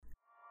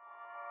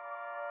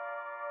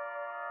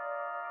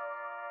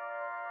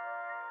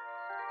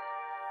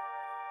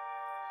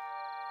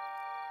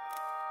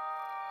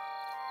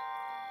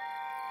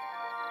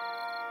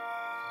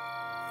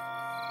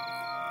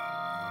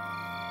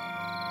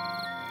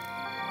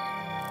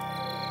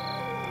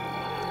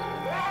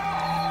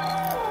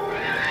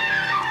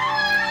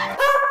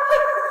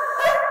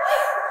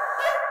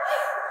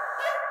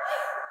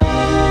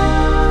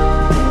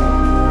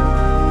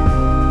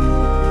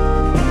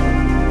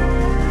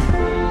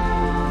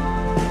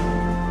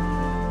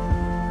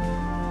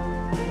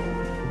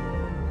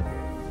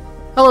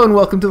Hello and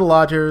welcome to the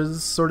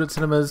Lodgers, Sordid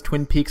Cinema's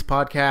Twin Peaks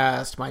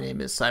podcast. My name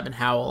is Simon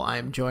Howell. I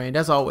am joined,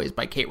 as always,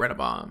 by Kate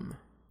Rennebaum.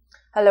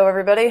 Hello,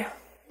 everybody.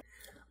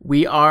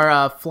 We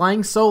are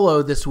flying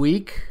solo this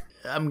week.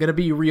 I'm going to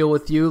be real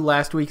with you.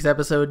 Last week's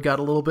episode got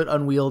a little bit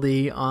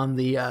unwieldy on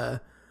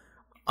the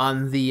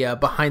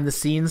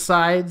behind-the-scenes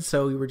side,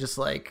 so we were just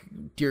like,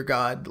 dear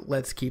God,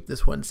 let's keep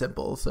this one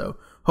simple. So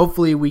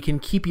hopefully we can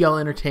keep y'all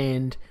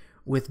entertained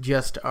with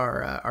just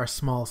our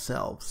small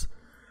selves.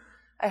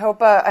 I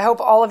hope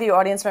all of you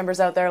audience members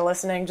out there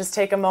listening just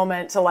take a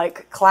moment to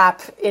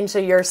clap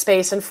into your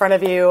space in front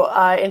of you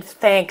in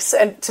thanks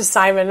and to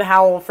Simon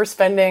Howell for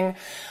spending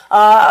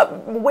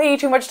way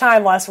too much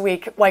time last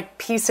week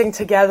piecing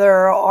together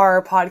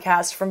our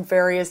podcast from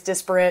various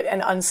disparate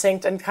and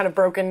unsynced and kind of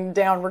broken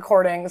down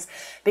recordings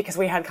because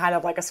we had kind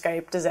of like a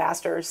Skype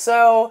disaster.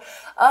 So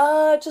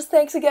just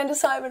thanks again to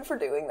Simon for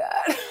doing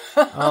that.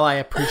 Well, I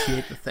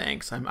appreciate the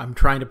thanks. I'm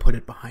trying to put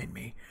it behind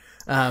me.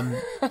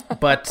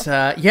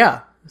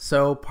 Yeah.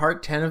 So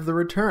part 10 of The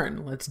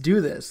Return. Let's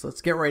do this.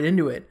 Let's get right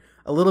into it.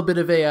 A little bit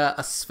of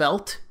a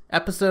svelte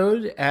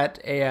episode at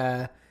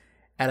a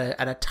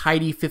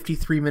tidy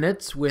 53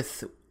 minutes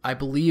with, I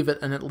believe,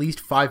 an at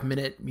least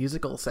 5-minute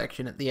musical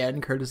section at the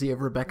end, courtesy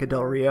of Rebecca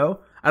Del Rio.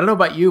 I don't know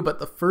about you, but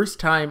the first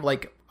time,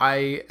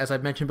 as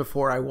I've mentioned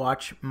before, I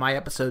watch my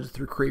episodes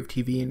through Crave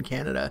TV in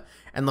Canada,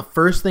 and the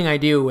first thing I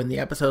do when the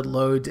episode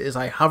loads is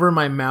I hover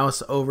my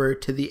mouse over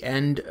to the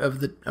end of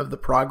the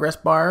progress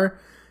bar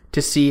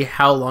to see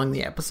how long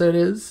the episode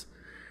is.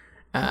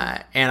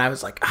 And I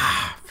was like,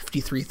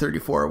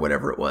 53:34 or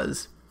whatever it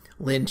was.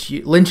 Lynch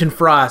and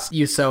Frost,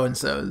 you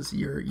so-and-sos.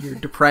 You're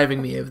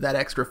depriving me of that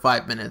extra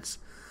 5 minutes.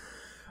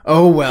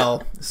 Oh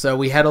well. So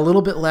we had a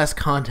little bit less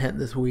content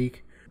this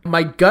week.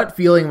 My gut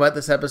feeling about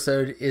this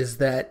episode is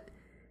that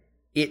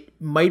it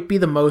might be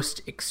the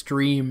most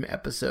extreme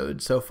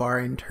episode so far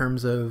in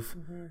terms of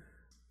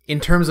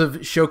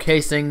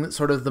showcasing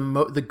sort of the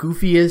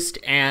goofiest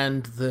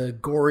and the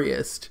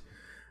goriest.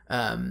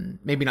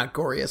 Maybe not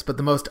goriest, but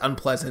the most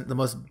unpleasant,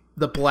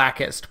 the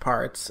blackest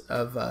parts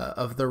of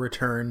The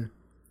Return.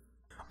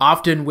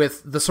 Often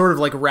with the sort of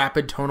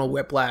rapid tonal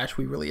whiplash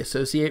we really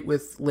associate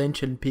with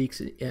Lynch and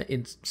Peaks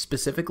in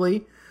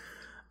specifically.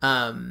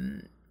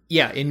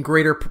 In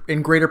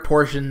greater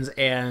portions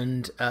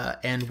and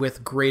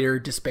with greater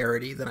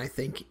disparity than I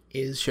think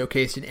is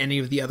showcased in any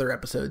of the other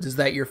episodes. Is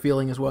that your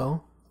feeling as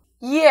well?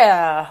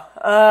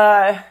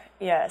 Yeah.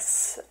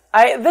 Yes.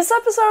 This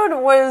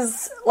episode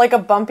was like a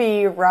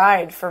bumpy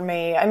ride for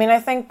me. I mean, I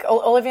think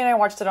Olivia and I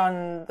watched it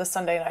on the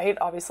Sunday night,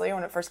 obviously,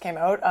 when it first came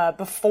out,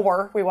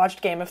 before we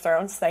watched Game of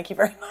Thrones. Thank you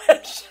very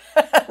much.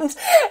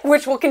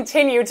 Which will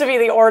continue to be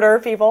the order,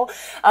 people.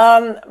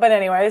 But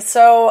anyway,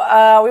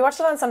 so we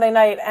watched it on Sunday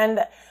night, and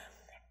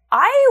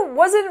I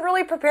wasn't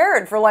really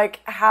prepared for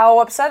how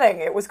upsetting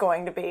it was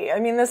going to be. I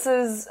mean, this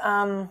is,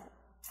 I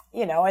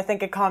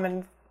think a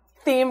common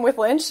theme with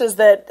Lynch is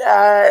that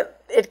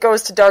it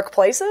goes to dark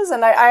places,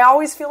 and I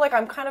always feel like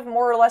I'm kind of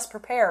more or less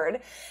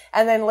prepared,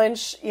 and then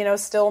Lynch,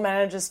 still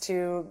manages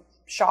to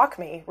shock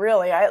me,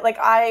 really. At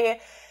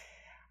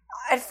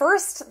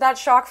first, that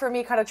shock for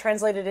me kind of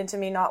translated into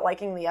me not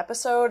liking the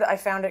episode. I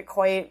found it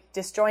quite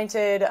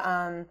disjointed.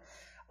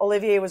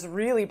 Olivier was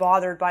really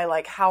bothered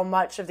by how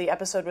much of the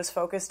episode was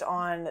focused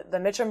on the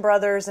Mitchum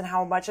brothers and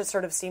how much it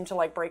sort of seemed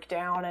to break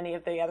down any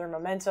of the other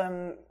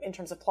momentum in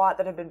terms of plot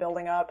that had been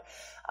building up.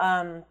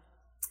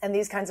 And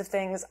these kinds of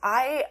things.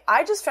 I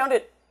just found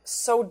it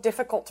so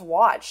difficult to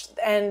watch,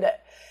 and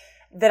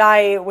that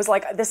I was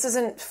like, this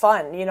isn't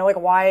fun,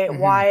 why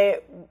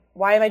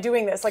am I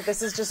doing this?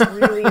 This is just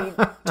really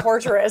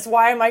torturous.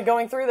 Why am I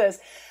going through this?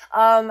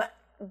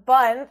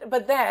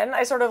 But then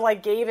I sort of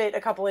gave it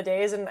a couple of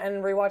days and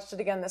rewatched it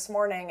again this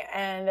morning,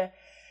 and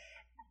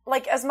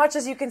as much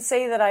as you can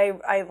say that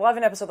I love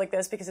an episode like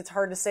this, because it's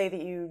hard to say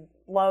that you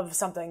love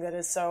something that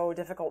is so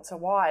difficult to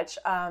watch,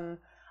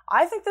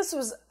 I think this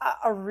was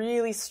a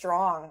really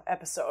strong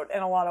episode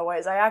in a lot of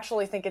ways. I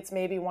actually think it's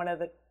maybe one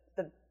of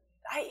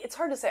it's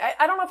hard to say.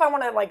 I don't know if I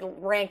want to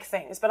rank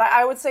things, but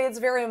I would say it's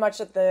very much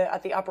at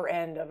the upper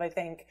end of, I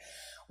think,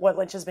 what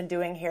Lynch has been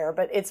doing here.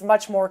 But it's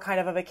much more kind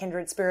of a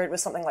kindred spirit with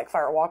something like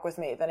Fire Walk with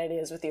Me than it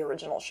is with the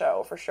original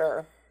show, for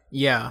sure.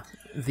 Yeah.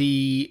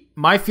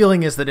 My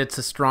feeling is that it's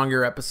a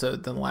stronger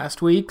episode than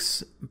last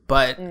week's,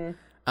 but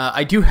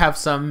I do have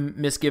some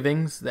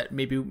misgivings that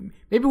maybe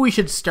we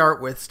should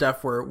start with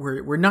stuff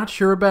we're not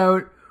sure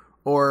about,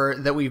 or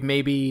that we've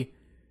maybe.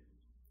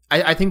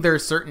 I think there are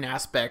certain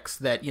aspects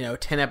that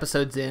 10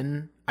 episodes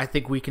in, I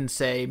think we can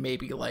say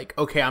maybe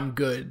okay, I'm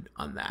good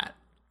on that,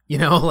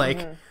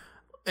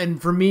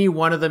 And for me,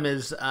 one of them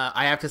is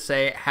I have to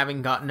say,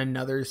 having gotten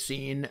another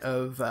scene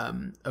of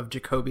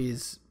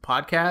Jacoby's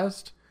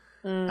podcast.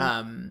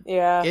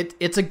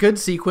 It's a good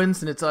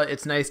sequence, and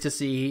it's nice to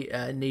see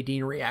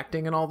Nadine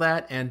reacting and all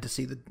that, and to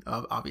see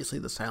obviously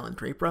the silent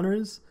drape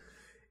runners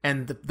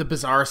and the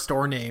bizarre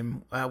store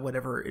name,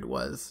 whatever it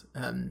was.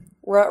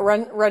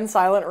 Run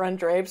Silent, Run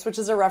Drapes, which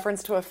is a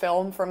reference to a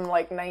film from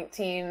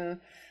 19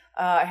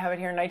 I have it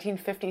here in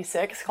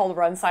 1956 called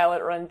Run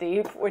Silent, Run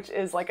Deep, which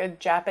is like a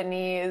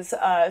Japanese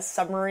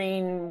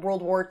submarine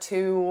World War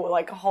II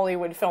like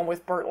Hollywood film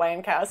with Burt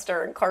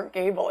Lancaster and Clark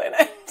Gable in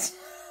it.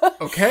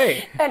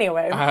 Okay.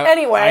 Anyway.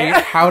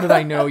 How did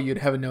I know you'd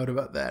have a note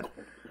about that?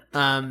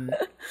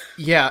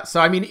 Yeah,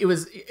 so I mean,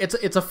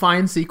 it's a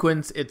fine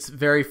sequence. It's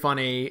very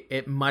funny.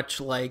 It,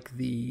 much like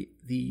the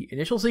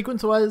initial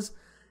sequence was,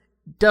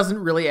 doesn't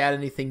really add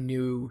anything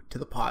new to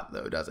the plot,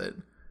 though, does it?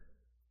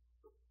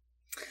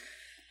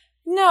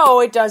 No,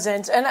 it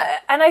doesn't. And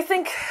I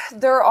think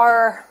there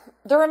are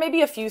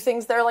maybe a few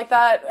things there like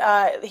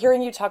that.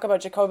 Hearing you talk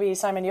about Jacoby,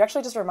 Simon, you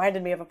actually just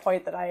reminded me of a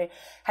point that I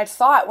had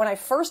thought when I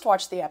first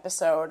watched the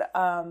episode,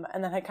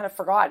 and then had kind of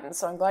forgotten.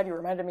 So I'm glad you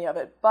reminded me of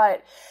it.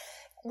 But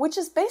which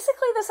is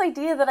basically this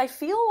idea that I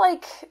feel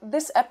like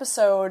this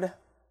episode,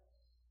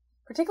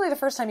 particularly the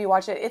first time you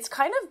watch it, it's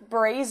kind of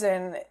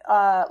brazen,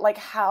 like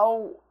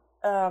how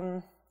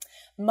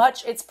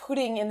much it's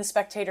putting in the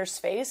spectator's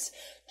face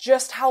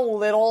just how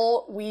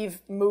little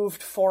we've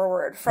moved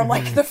forward from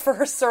like the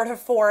first sort of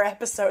 4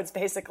 episodes,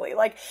 basically.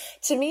 Like,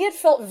 to me, it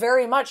felt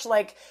very much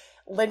like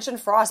Lynch and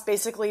Frost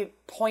basically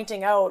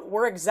pointing out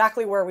we're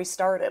exactly where we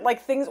started.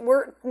 Like,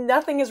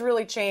 nothing has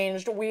really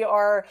changed. We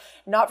are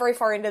not very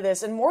far into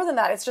this. And more than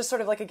that, it's just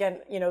sort of like,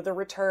 again, the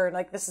return.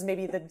 Like, this is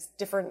maybe the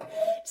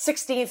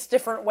 16th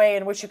different way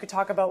in which you could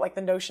talk about like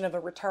the notion of a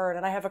return.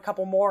 And I have a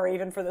couple more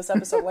even for this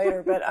episode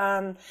later.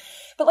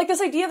 But like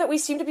this idea that we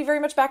seem to be very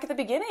much back at the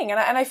beginning. And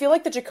I feel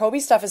like the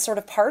Jacoby stuff is sort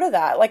of part of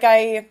that. Like,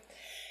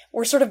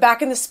 we're sort of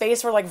back in the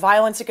space where like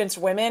violence against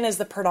women is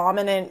the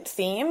predominant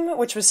theme,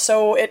 which was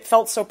it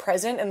felt so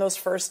present in those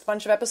first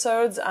bunch of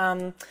episodes.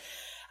 Again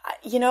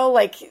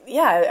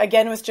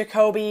with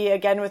Jacoby,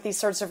 again with these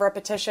sorts of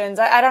repetitions.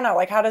 I don't know,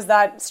 like, how does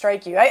that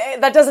strike you?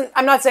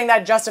 I'm not saying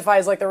that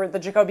justifies like the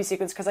Jacoby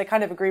sequence, because I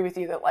kind of agree with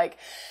you that like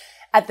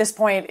at this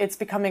point it's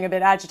becoming a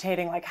bit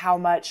agitating, like how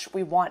much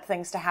we want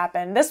things to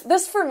happen.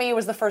 This for me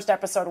was the first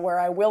episode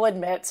where I will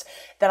admit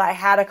that I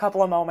had a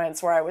couple of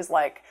moments where I was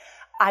like,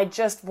 I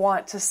just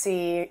want to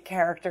see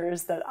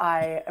characters that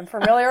I am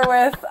familiar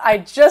with. I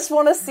just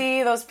want to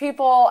see those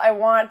people. I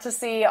want to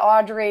see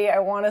Audrey. I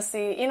want to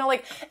see,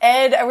 like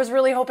Ed. I was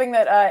really hoping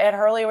that Ed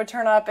Hurley would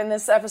turn up in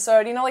this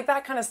episode, like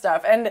that kind of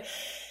stuff. And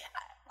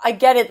I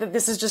get it that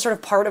this is just sort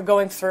of part of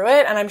going through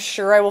it. And I'm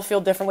sure I will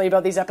feel differently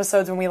about these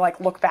episodes when we like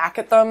look back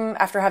at them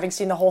after having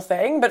seen the whole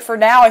thing. But for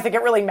now, I think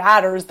it really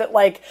matters that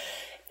like,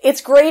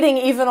 it's grating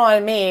even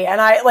on me, and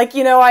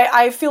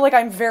I feel like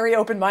I'm very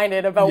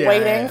open-minded about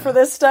waiting for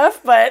this stuff,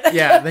 but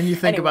yeah, then you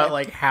think about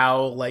like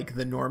how like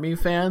the normie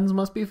fans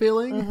must be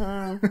feeling.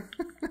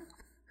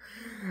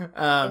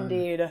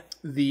 Indeed.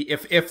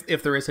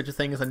 If there is such a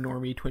thing as a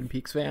normie Twin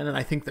Peaks fan, and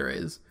I think there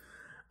is.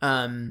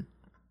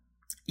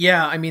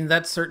 Yeah, I mean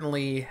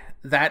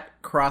that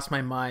crossed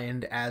my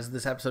mind as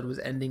this episode was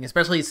ending,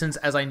 especially since,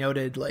 as I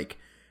noted, like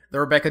the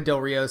Rebecca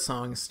Del Rio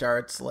song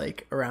starts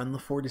like around the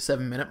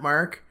 47-minute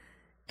mark.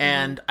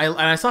 And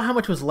I saw how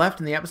much was left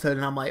in the episode,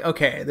 and I'm like,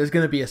 okay, there's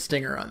going to be a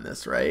stinger on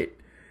this, right?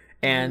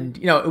 And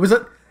it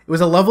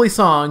was a lovely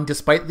song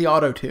despite the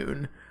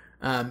auto-tune,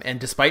 and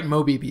despite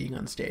Moby being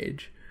on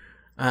stage.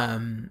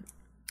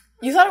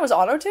 You thought it was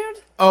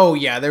auto-tuned? Oh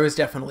yeah, there was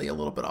definitely a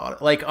little bit auto.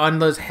 Like on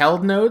those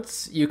held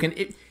notes, you can.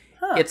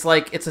 It's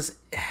like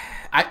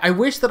I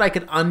wish that I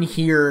could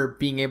unhear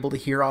being able to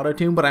hear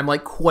auto-tune, but I'm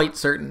like quite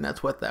certain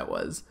that's what that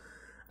was.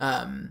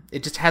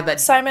 It just had that.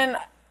 Simon,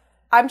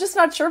 I'm just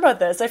not sure about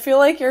this. I feel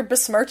like you're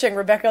besmirching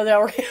Rebecca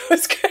Del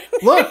Rio's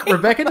good. Look,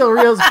 Rebecca Del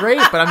Rio's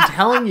great, but I'm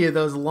telling you,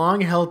 those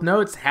long-held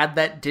notes had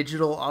that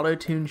digital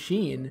auto-tune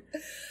sheen.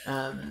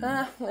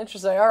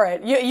 Interesting. All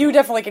right. You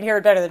definitely can hear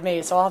it better than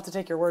me, so I'll have to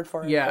take your word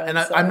for it. Yeah, and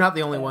I'm not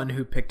the only one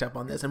who picked up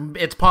on this, and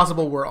it's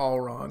possible we're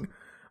all wrong.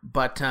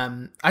 But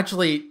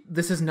actually,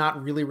 this is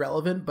not really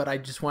relevant, but I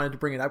just wanted to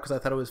bring it up because I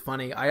thought it was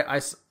funny.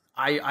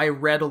 I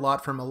read a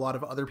lot from a lot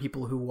of other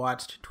people who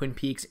watched Twin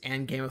Peaks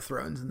and Game of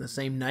Thrones in the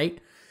same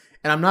night.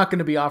 And I'm not going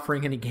to be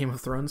offering any Game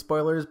of Thrones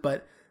spoilers,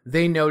 but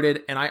they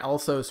noted, and I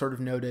also sort of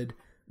noted,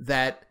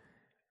 that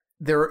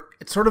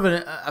it's sort of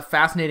a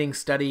fascinating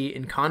study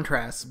in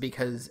contrasts,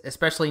 because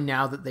especially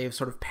now that they've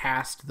sort of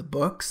passed the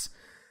books,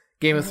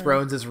 Game of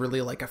Thrones is really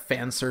like a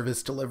fan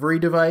service delivery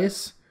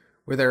device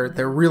where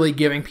they're really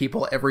giving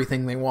people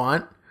everything they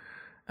want,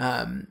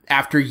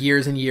 after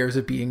years and years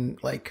of being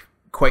like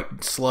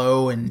quite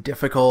slow and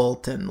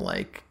difficult and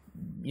like,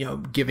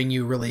 giving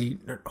you really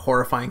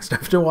horrifying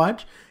stuff to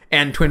watch.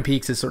 And Twin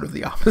Peaks is sort of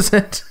the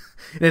opposite.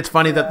 And it's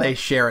funny that they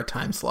share a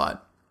time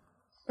slot.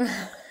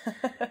 Yeah,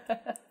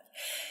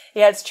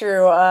 it's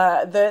true.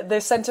 The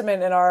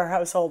sentiment in our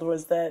household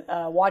was that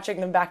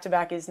watching them back to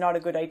back is not a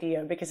good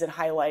idea because it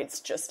highlights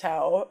just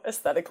how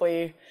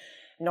aesthetically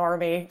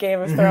normie Game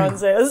of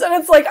Thrones is. And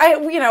it's like,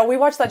 we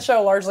watch that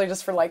show largely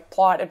just for like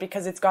plot and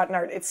because it's gotten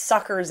it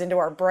suckers into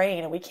our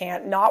brain and we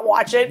can't not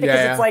watch it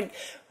because it's like,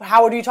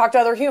 how would you talk to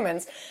other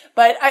humans?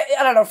 But I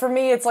don't know, for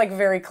me, it's like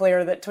very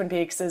clear that Twin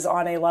Peaks is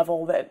on a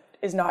level that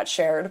is not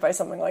shared by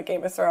something like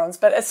Game of Thrones.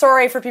 But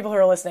sorry for people who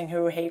are listening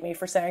who hate me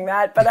for saying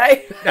that, but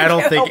I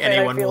don't think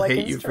anyone will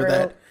hate you for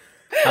that.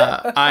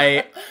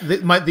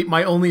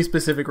 My only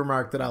specific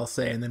remark that I'll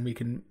say, and then we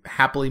can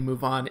happily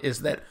move on,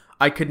 is that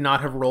I could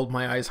not have rolled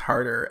my eyes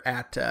harder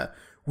at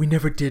we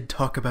never did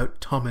talk about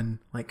Tommen.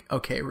 Like,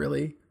 okay,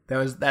 really?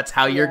 That's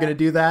how you're gonna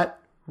do that?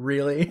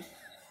 Really?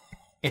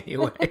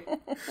 Anyway,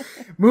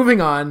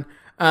 moving on.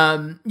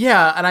 And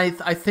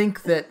I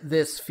think that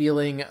this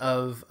feeling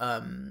of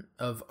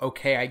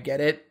okay, I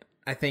get it.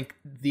 I think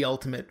the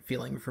ultimate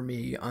feeling for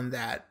me on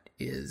that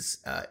is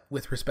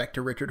with respect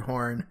to Richard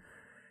Horne.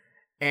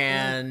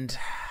 And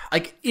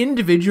like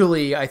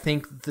individually, I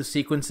think the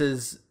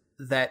sequences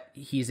that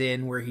he's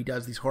in where he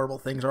does these horrible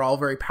things are all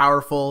very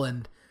powerful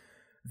and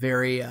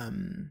very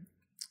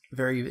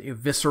very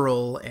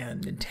visceral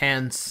and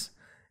intense.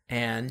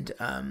 And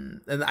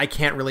I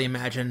can't really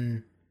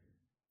imagine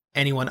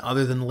anyone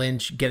other than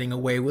Lynch getting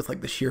away with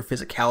like the sheer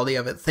physicality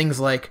of it. Things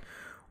like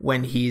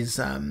when he's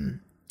choking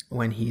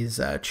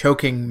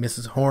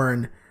Mrs.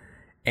 Horne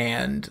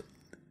and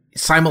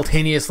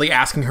simultaneously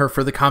asking her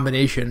for the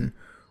combination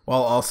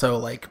while also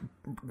like,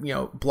 you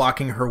know,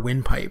 blocking her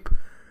windpipe.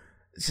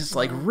 It's just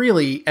like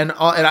really, and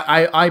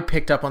I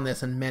picked up on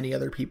this and many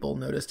other people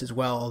noticed as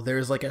well.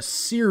 There's like a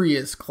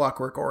serious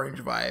Clockwork Orange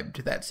vibe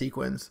to that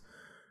sequence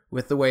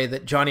with the way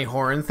that Johnny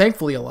Horne,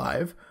 thankfully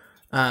alive,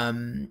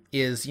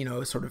 is, you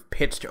know, sort of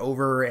pitched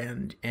over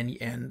and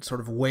sort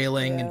of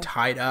wailing and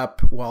tied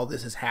up while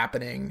this is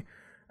happening.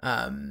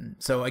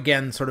 So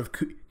again, sort of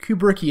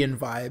Kubrickian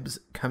vibes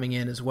coming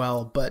in as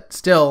well, but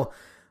still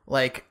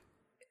like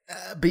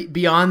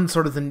beyond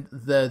sort of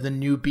the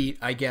new beat,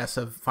 I guess,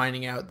 of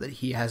finding out that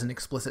he has an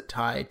explicit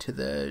tie to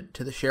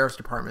the sheriff's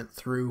department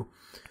through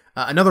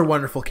another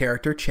wonderful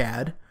character,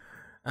 Chad.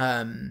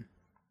 I'm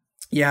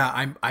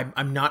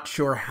not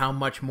sure how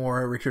much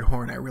more Richard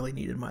Horne I really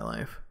need in my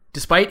life,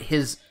 despite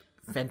his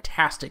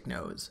fantastic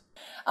nose.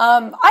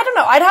 I don't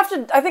know.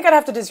 I think I'd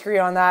have to disagree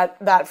on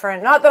that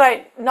front. Not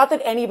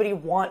that anybody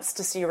wants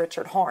to see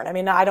Richard Horne. I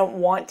mean, I don't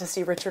want to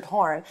see Richard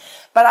Horne,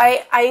 but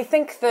I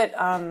think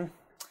that,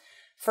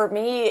 for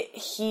me,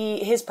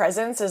 his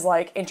presence is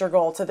like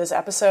integral to this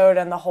episode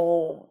and the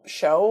whole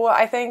show,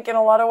 I think, in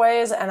a lot of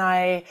ways. And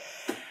I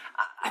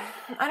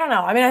don't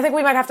know. I mean, I think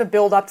we might have to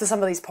build up to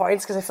some of these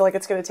points because I feel like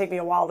it's going to take me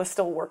a while to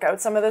still work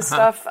out some of this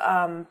stuff.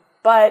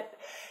 But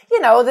you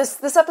know,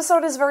 this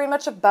episode is very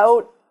much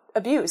about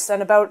abuse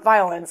and about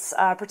violence,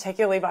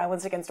 particularly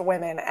violence against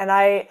women. And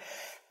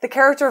the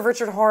character of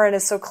Richard Horne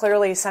is so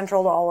clearly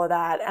central to all of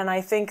that. And I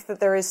think that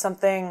there is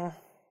something,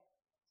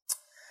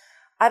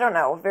 I don't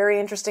know, very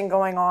interesting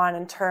going on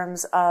in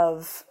terms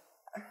of,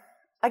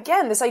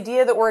 again, this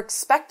idea that we're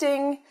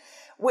expecting,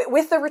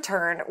 with the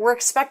return, we're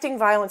expecting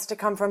violence to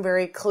come from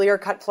very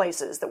clear-cut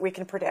places that we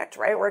can predict,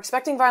 right? We're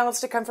expecting violence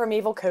to come from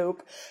Evil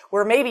Coop.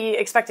 We're maybe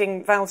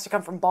expecting violence to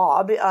come from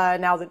Bob,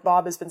 now that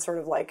Bob has been sort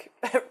of like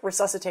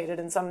resuscitated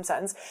in some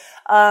sense.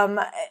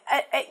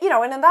 You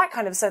know, and in that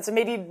kind of sense, and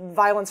maybe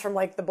violence from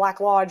like the Black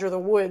Lodge or the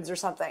Woods or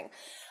something.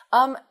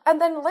 And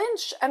then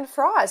Lynch and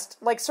Frost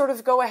like sort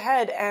of go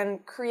ahead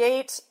and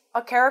create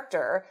a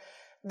character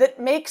that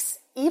makes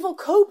Evil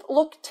Coop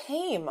look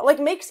tame, like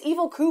makes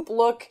Evil Coop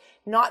look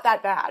not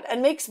that bad,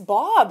 and makes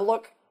Bob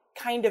look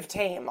kind of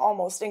tame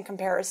almost in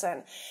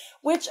comparison,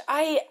 which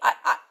I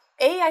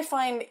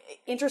find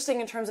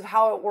interesting in terms of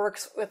how it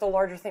works with the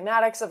larger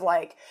thematics of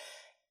like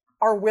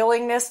our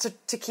willingness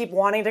to keep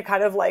wanting to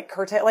kind of like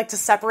curtail, like to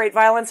separate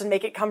violence and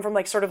make it come from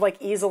like sort of like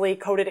easily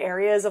coded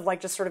areas of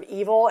like just sort of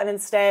evil. And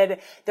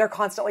instead they're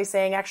constantly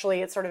saying,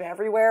 actually, it's sort of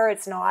everywhere.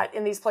 It's not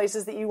in these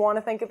places that you want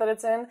to think that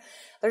it's in.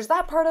 There's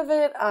that part of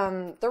it.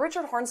 The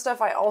Richard Horne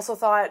stuff, I also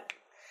thought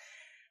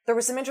there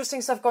was some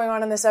interesting stuff going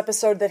on in this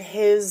episode that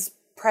his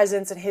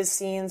presence and his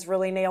scenes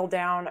really nailed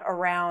down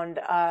around,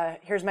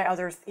 here's my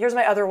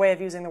other way of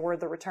using the word,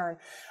 the return.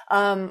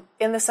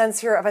 In the sense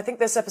here of, I think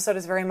this episode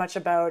is very much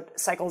about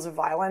cycles of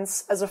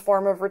violence as a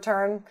form of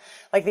return,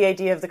 like the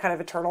idea of the kind of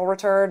eternal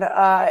return,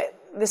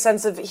 the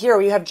sense of here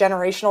you have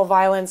generational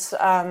violence,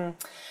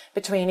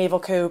 between Evil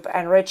Coop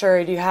and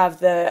Richard. You have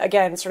the,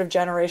 again, sort of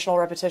generational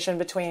repetition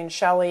between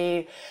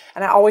Shelley,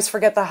 and I always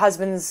forget the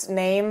husband's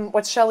name.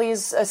 What's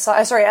Shelley's,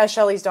 as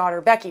Shelley's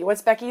daughter, Becky.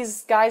 What's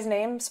Becky's guy's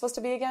name supposed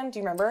to be again? Do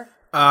you remember?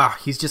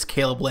 He's just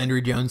Caleb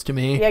Landry Jones to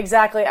me. Yeah,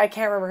 exactly. I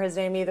can't remember his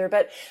name either.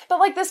 But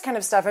like this kind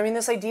of stuff. I mean,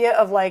 this idea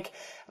of like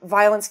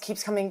violence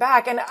keeps coming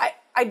back. And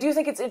I do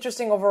think it's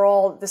interesting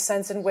overall, the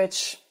sense in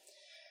which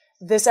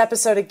this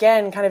episode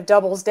again kind of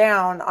doubles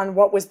down on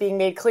what was being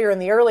made clear in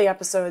the early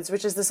episodes,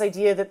 which is this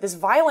idea that this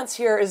violence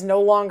here is no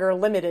longer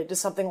limited to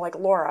something like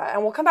Laura.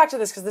 And we'll come back to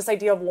this because this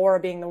idea of Laura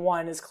being the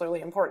one is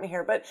clearly important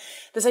here. But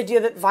this idea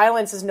that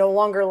violence is no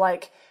longer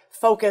like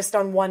focused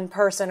on one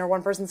person or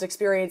one person's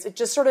experience. It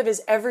just sort of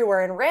is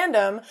everywhere and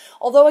random,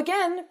 although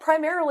again,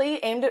 primarily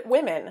aimed at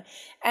women.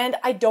 And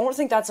I don't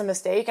think that's a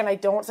mistake. And I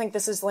don't think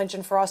this is Lynch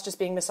and Frost just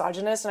being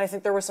misogynist. And I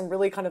think there were some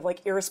really kind of like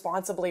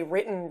irresponsibly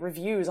written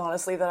reviews,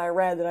 honestly, that I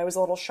read that I was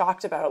a little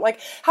shocked about. Like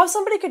how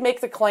somebody could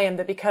make the claim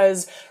that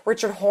because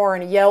Richard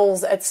Horne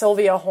yells at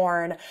Sylvia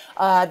Horne,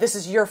 this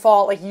is your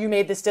fault, like you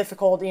made this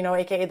difficult, you know,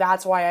 aka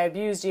that's why I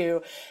abused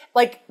you.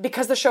 Like,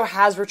 because the show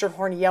has Richard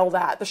Horne yelled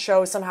at, the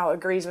show somehow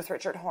agrees with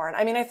Richard Horne.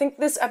 I mean, I think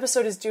this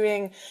episode is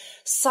doing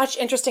such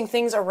interesting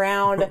things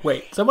around...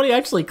 Wait, somebody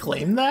actually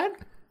claimed that?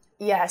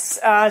 Yes,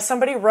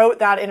 somebody wrote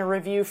that in a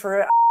review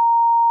for...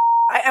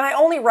 and I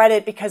only read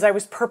it because I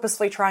was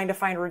purposely trying to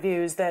find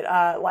reviews that,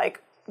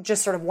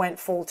 just sort of went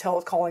full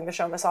tilt calling the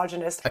show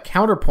misogynist. A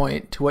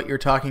counterpoint to what you're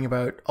talking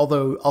about,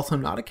 although also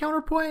not a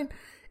counterpoint,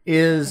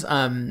 is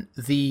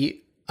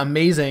the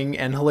amazing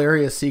and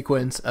hilarious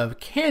sequence of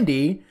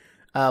Candie,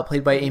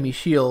 played by Amy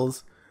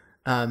Shields,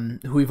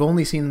 who we've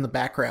only seen in the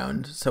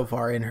background so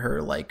far in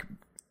her, like,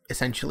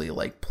 essentially,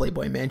 like,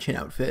 Playboy Mansion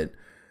outfit,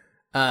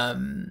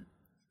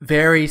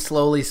 very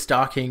slowly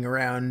stalking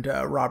around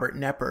Robert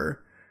Nepper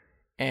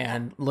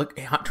and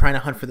trying to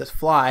hunt for this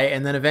fly,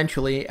 and then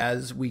eventually,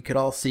 as we could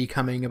all see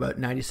coming about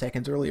 90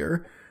 seconds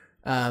earlier,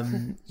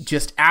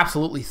 just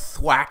absolutely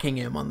thwacking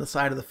him on the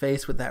side of the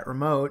face with that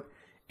remote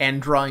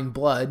and drawing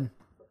blood.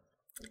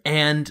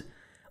 And...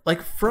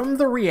 like, from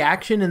the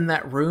reaction in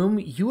that room,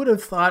 you would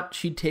have thought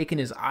she'd taken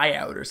his eye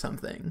out or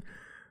something.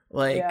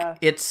 Like, yeah.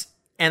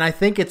 And I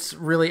think it's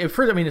really,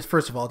 it's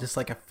first of all, just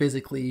like a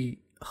physically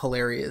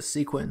hilarious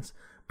sequence.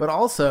 But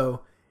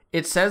also,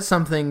 it says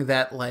something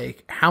that,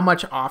 like, how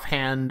much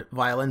offhand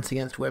violence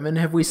against women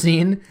have we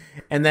seen?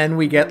 And then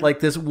we get, like,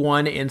 this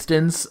one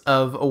instance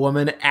of a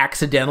woman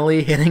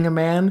accidentally hitting a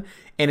man,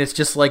 and it's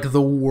just like the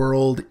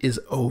world is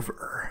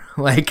over.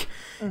 Like,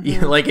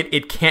 like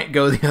it can't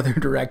go the other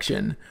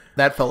direction.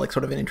 That felt like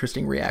sort of an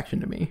interesting reaction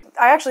to me.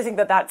 I actually think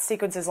that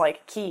sequence is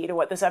like key to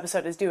what this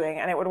episode is doing,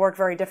 and it would work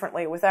very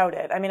differently without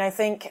it. I mean, I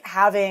think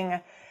having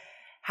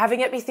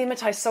it be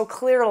thematized so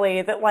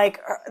clearly that like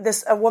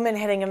a woman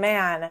hitting a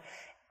man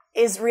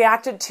is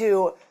reacted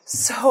to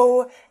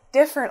so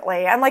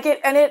differently, and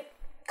it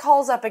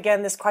calls up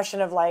again this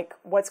question of like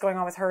what's going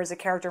on with her as a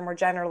character more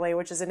generally,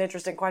 which is an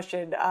interesting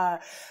question.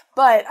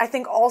 But I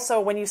think also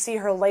when you see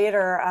her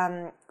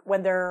later,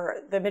 when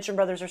the Mitchum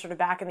brothers are sort of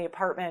back in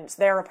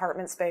their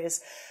apartment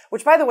space,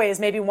 which by the way is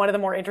maybe one of the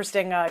more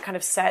interesting kind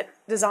of set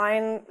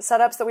design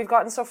setups that we've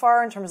gotten so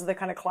far in terms of the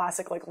kind of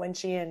classic like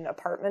Lynchian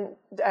apartment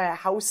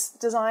house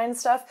design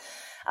stuff.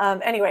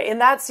 Anyway, in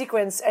that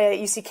sequence,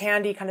 you see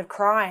Candie kind of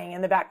crying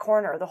in the back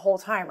corner the whole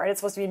time, right?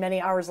 It's supposed to be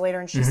many hours later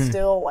and she's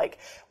still like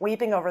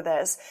weeping over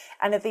this.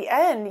 And at the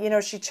end, you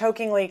know, she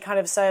chokingly kind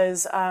of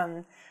says,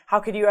 how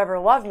could you ever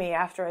love me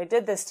after I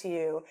did this to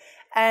you?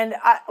 And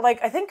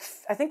I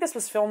think this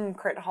was Film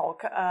Crit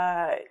Hulk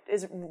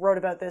wrote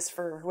about this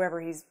for whoever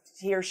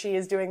he or she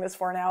is doing this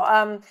for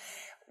now.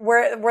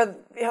 Where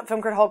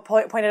Film Crit Hulk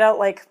pointed out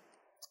like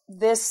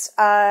this.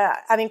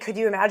 I mean, could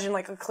you imagine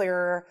like a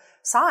clearer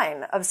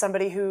sign of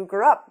somebody who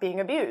grew up being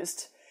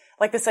abused?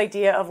 Like this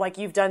idea of like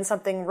you've done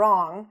something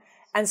wrong,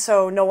 and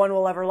so no one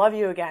will ever love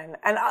you again.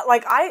 And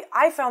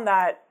I found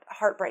that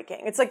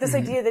heartbreaking. It's like this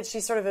idea that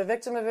she's sort of a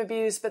victim of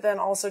abuse, but then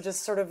also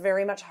just sort of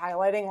very much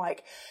highlighting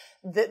like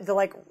the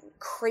like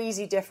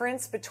crazy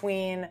difference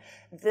between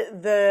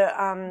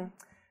the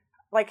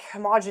like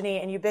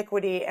homogeny and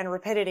ubiquity and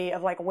rapidity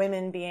of like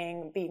women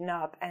being beaten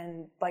up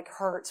and like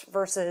hurt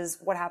versus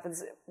what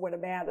happens when a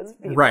man is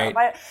beaten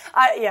up.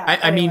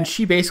 I mean,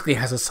 she basically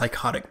has a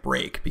psychotic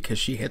break because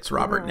she hits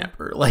Robert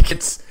Nepper. Like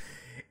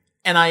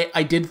and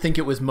I did think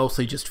it was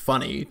mostly just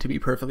funny, to be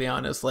perfectly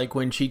honest. Like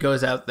when she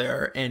goes out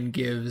there and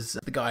gives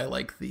the guy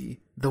like the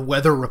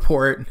weather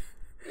report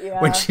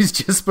when she's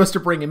just supposed to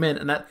bring him in.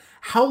 And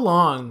how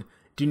long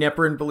do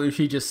Nepper and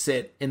Belushi just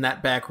sit in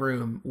that back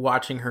room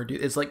watching her do?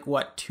 It's like,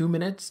 what, 2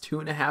 minutes,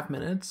 2.5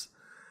 minutes?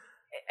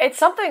 It's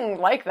something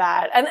like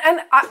that. And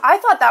I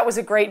thought that was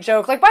a great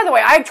joke. Like, by the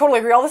way, I totally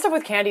agree. All this stuff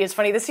with Candie is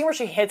funny. The scene where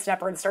she hits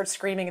Nepper and starts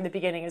screaming in the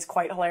beginning is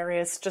quite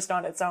hilarious just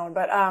on its own.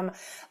 But,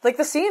 like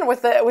the scene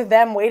with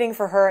them waiting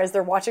for her as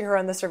they're watching her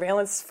on the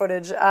surveillance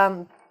footage,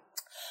 I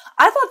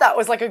thought that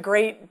was like a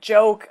great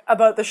joke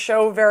about the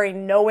show very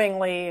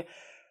knowingly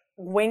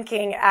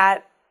winking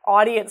at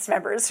audience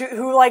members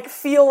who like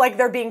feel like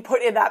they're being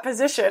put in that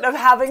position of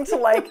having to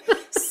like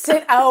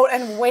sit out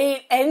and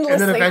wait endlessly.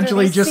 And then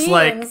eventually just scenes.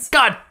 Like,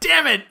 God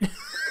damn it.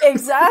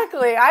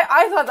 Exactly.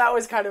 I thought that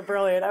was kind of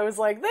brilliant. I was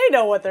like, they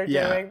know what they're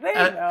doing. They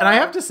know. And I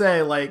have to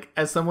say, like,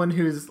 as someone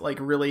who's like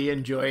really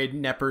enjoyed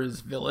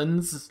Nepper's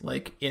villains,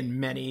 like in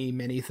many,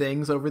 many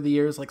things over the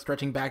years, like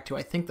stretching back to,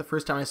 I think the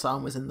first time I saw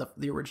him was in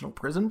the original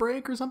Prison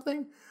Break or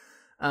something.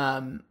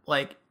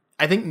 Like,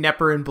 I think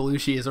Nepper and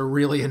Belushi is a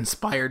really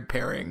inspired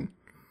pairing.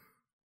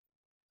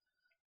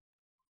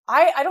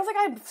 I don't think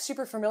I'm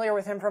super familiar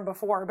with him from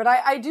before, but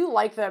I do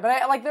like them. But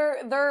I like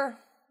they're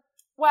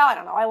Well, I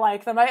don't know. I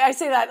like them. I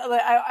say that.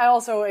 I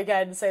also,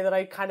 again, say that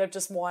I kind of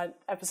just want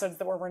episodes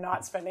where we're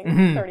not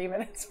spending 30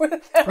 minutes with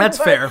them. That's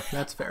fair.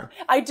 That's fair.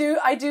 I do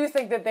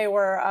think that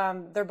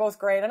they're both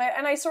great. And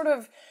I sort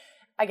of,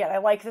 again, I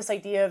like this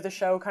idea of the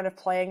show kind of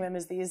playing them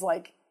as these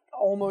like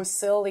almost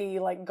silly,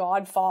 like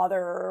Godfather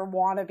or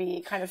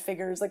wannabe kind of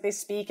figures. Like they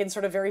speak in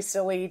sort of very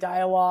silly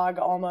dialogue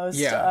almost.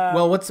 Yeah.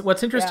 Well,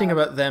 what's interesting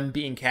about them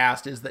being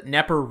cast is that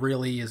Nepper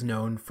really is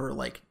known for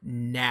like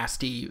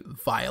nasty,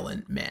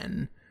 violent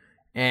men.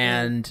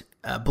 And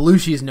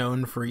Belushi is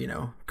known for,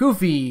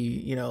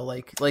 goofy,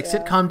 like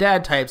sitcom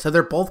dad type. So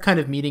they're both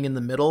kind of meeting in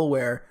the middle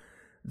where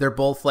they're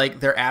both like,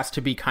 they're asked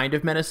to be kind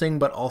of menacing,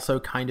 but also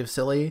kind of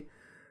silly.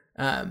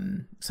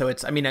 So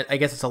it's, I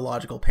guess it's a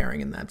logical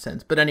pairing in that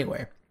sense. But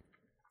anyway.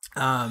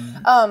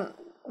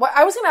 What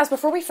I was going to ask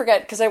before we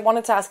forget, because I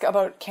wanted to ask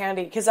about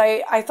Candie, because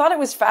I thought it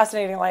was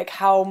fascinating, like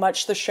how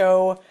much the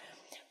show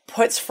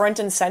puts front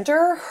and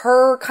center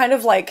her kind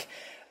of like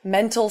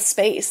mental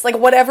space, like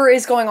whatever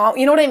is going on,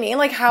 you know what I mean?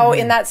 Like how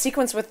in that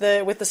sequence with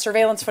the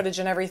surveillance footage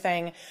and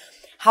everything,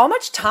 how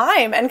much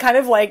time and kind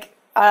of like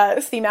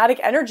thematic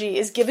energy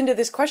is given to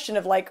this question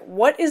of like,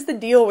 what is the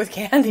deal with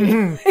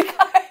Candie?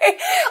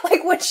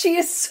 Like when she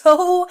is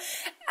so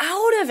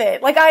out of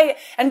it, like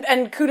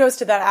and kudos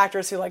to that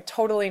actress who like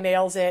totally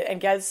nails it and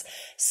gets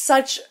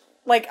such,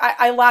 like,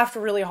 I laughed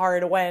really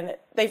hard when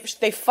they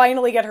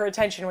finally get her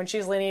attention when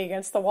she's leaning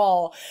against the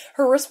wall.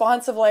 Her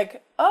response of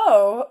like,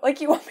 oh,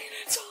 like you want me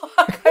to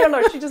talk? I don't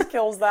know. She just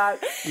kills that.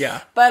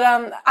 Yeah. But I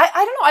don't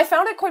know. I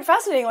found it quite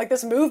fascinating, like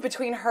this move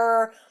between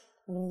her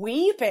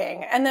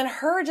weeping and then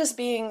her just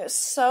being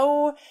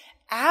so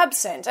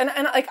absent. And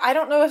like, I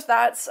don't know if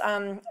that's,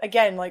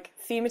 again, like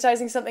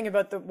thematizing something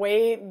about the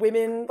way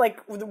women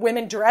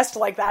dressed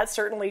like that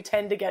certainly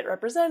tend to get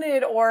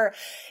represented, or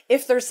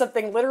if there's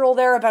something literal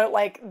there about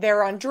like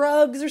they're on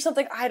drugs or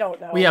something. I don't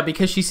know. Well, yeah,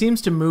 because she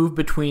seems to move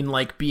between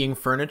like being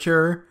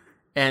furniture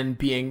and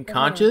being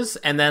conscious.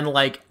 And then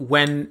like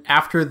when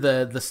after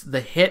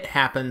the hit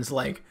happens,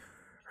 like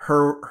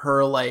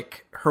her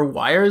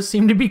wires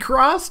seem to be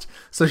crossed.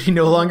 So she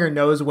no longer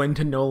knows when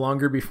to no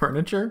longer be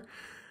furniture.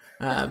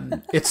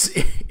 It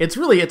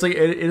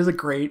is a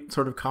great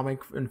sort of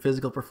comic and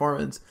physical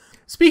performance.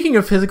 Speaking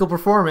of physical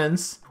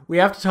performance, we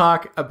have to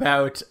talk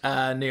about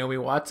Naomi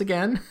Watts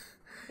again.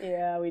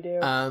 Yeah, we do.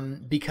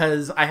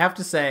 Because I have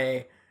to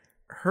say,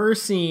 her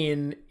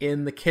scene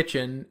in the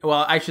kitchen,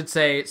 well, I should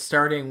say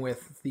starting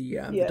with the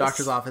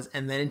doctor's office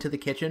and then into the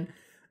kitchen,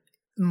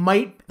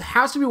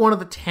 has to be one of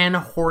the 10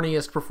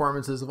 horniest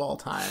performances of all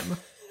time.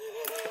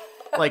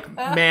 Like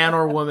man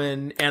or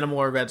woman, animal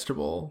or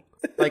vegetable.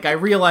 Like, I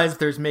realize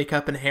there's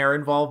makeup and hair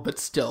involved, but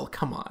still,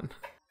 come on.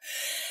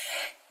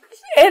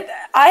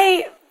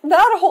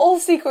 That whole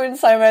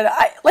sequence, Simon,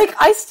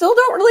 I still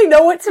don't really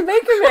know what to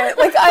make of it.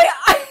 Like,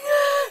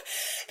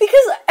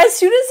 because as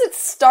soon as it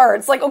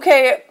starts, like,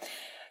 okay,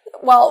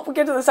 well, we'll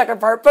get to the second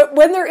part, but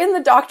when they're in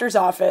the doctor's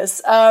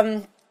office,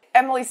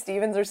 Emily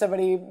Stevens or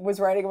somebody was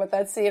writing about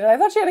that scene, and I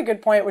thought she had a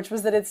good point, which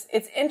was that it's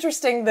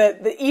interesting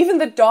that even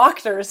the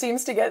doctor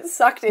seems to get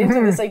sucked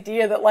into this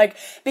idea that, like,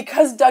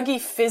 because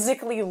Dougie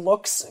physically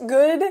looks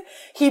good,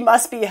 he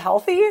must be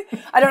healthy.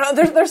 I don't know.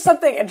 There's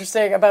something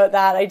interesting about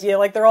that idea.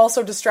 Like, they're all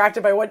so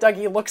distracted by what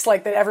Dougie looks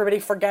like that everybody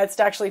forgets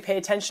to actually pay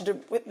attention to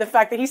the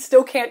fact that he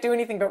still can't do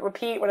anything but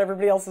repeat what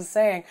everybody else is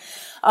saying.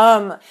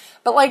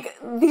 But like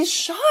these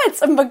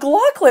shots of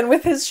McLaughlin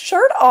with his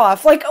shirt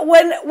off, like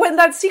when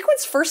that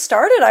sequence first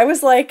started, I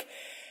was like,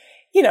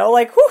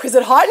 like, whew, is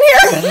it hot in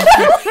here?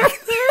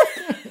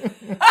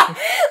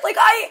 Like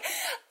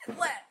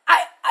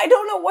I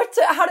don't know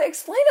how to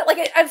explain it.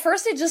 Like at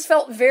first it just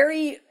felt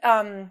very,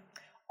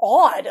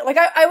 odd. Like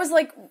I was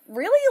like,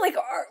 really? Like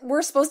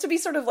we're supposed to be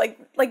sort of like,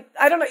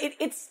 I don't know.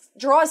 It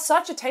draws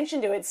such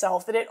attention to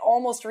itself that it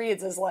almost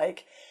reads as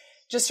like,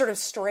 just sort of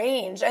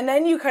strange. And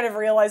then you kind of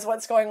realize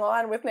what's going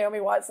on with Naomi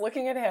Watts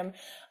looking at him.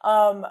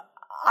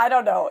 I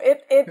don't know.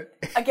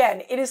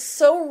 Again, it is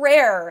so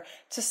rare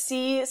to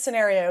see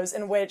scenarios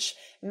in which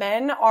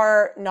men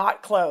are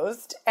not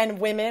clothed and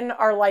women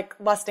are like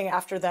lusting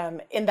after them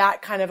in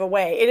that kind of a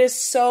way. It is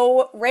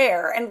so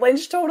rare. And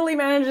Lynch totally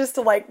manages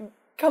to like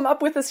come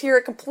up with this here.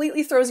 It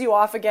completely throws you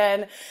off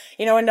again.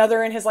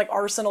 Another in his like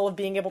arsenal of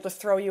being able to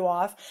throw you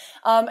off.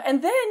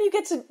 And then you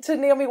get to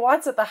Naomi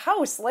Watts at the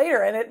house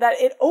later, and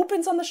it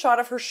opens on the shot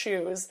of her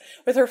shoes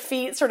with her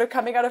feet sort of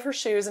coming out of her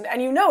shoes,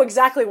 and you know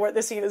exactly where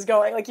the scene is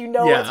going. Like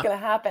what's going to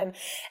happen.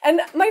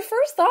 And my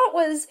first thought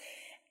was,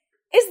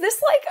 is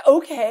this like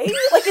okay?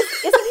 Like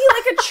isn't he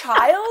like a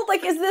child?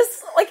 Like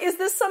is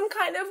this some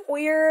kind of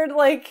weird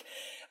like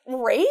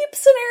rape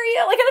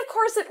scenario? Like, and of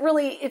course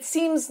it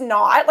seems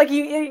not. Like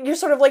you're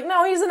sort of like,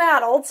 no, he's an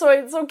adult, so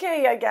it's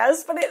okay, I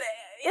guess. But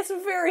it's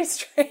very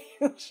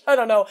strange. I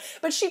don't know.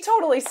 But she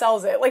totally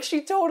sells it. Like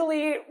she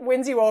totally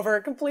wins you over,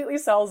 completely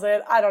sells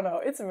it. I don't know.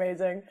 It's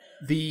amazing.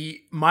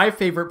 My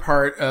favorite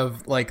part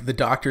of like the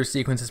doctor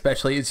sequence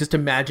especially is just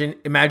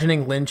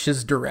imagining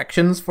Lynch's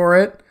directions for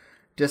it.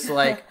 Just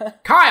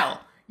like,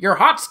 Kyle, you're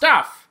hot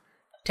stuff.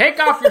 Take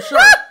off your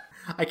shirt.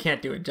 I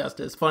can't do it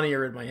justice.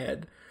 Funnier in my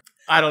head.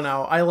 I don't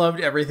know. I loved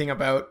everything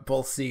about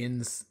both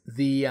scenes.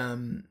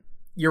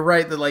 You're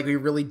right that like we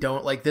really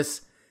don't like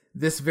this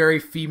very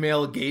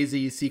female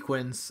gazy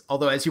sequence.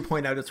 Although, as you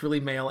point out, it's really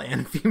male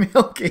and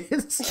female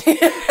gaze.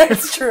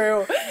 It's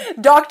true.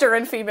 Doctor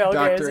and female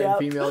gaze. Doctor and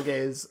female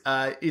gaze.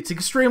 It's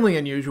extremely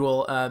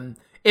unusual.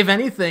 If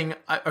anything,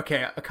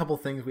 a couple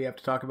things we have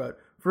to talk about.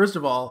 First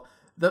of all,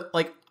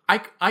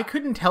 I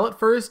couldn't tell at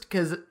first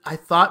because I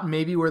thought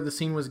maybe where the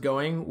scene was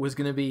going was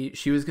going to be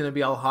she was going to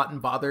be all hot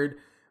and bothered,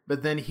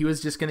 but then he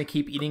was just going to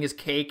keep eating his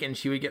cake and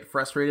she would get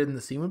frustrated and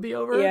the scene would be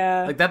over.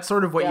 Yeah. Like that's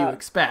sort of what you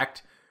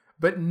expect.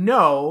 But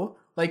no,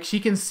 like she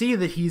can see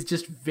that he's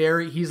just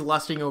he's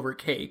lusting over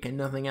cake and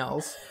nothing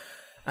else.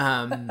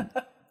 And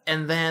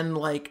then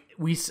like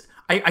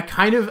I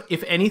kind of,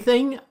 if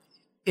anything,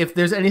 if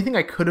there's anything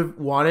I could have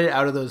wanted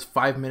out of those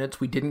 5 minutes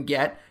we didn't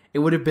get, it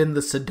would have been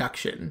the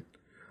seduction.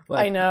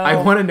 Like, I know. I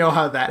want to know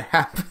how that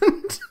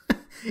happened.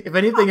 If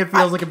anything, it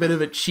feels like a bit of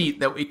a cheat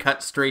that we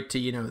cut straight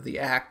to, the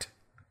act.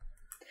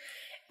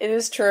 It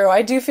is true.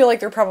 I do feel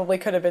like there probably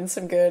could have been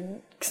some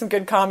good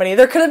comedy.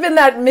 There could have been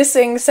that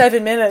missing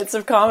 7 minutes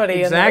of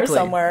comedy in there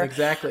somewhere.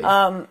 Exactly.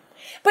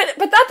 But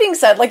that being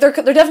said, like there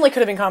definitely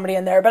could have been comedy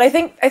in there. But I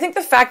think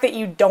the fact that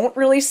you don't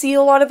really see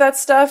a lot of that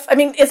stuff. I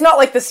mean, it's not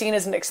like the scene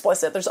isn't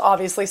explicit. There's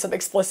obviously some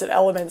explicit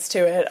elements to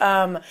it.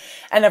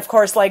 And of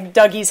course, like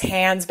Dougie's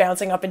hands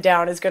bouncing up and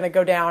down is going to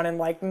go down in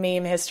like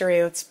meme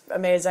history. That's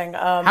amazing.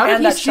 How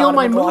did he steal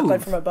my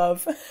move from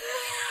above?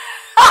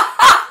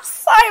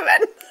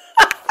 Simon.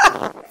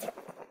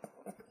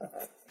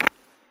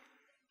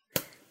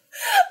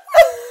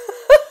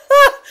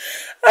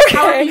 Okay.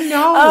 How do you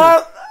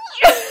know?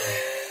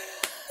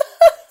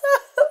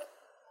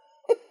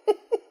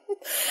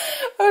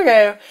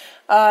 Okay.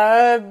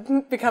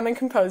 Becoming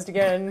composed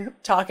again,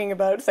 talking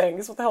about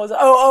things. What the hell was it?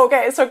 Oh,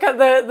 okay. So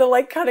the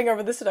like cutting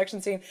over the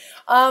seduction scene.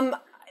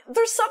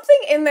 There's something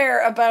in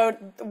there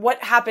about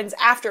what happens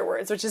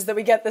afterwards, which is that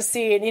we get the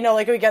scene,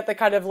 like we get the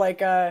kind of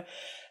like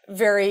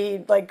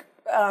very like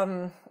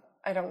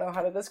I don't know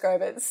how to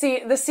describe it.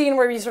 See the scene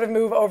where you sort of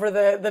move over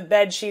the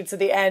bed sheets at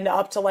the end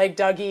up to like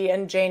Dougie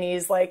and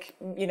Janey's like,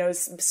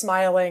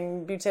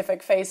 smiling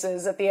beatific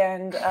faces at the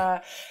end.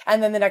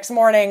 And then the next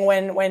morning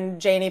when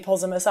Janey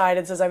pulls him aside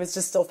and says, I was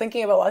just still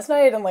thinking about last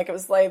night. And like, it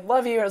was like,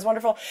 love you. It was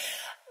wonderful.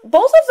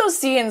 Both of those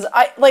scenes,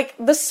 I like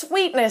the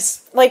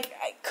sweetness, like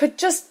could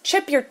just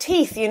chip your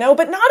teeth,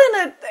 but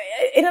not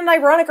in an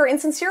ironic or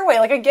insincere way.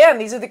 Like again,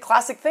 these are the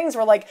classic things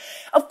where like,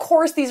 of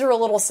course these are a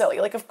little silly.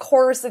 Like of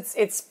course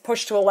it's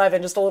pushed to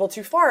 11 just a little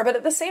too far. But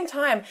at the same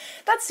time,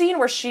 that scene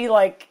where she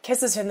like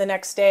kisses him the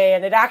next day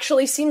and it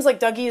actually seems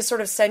like Dougie is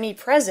sort of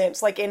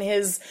semi-present, like in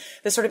this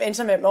sort of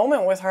intimate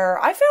moment with her,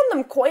 I found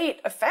them quite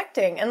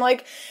affecting. And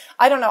like,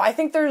 I don't know, I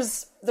think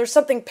there's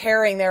something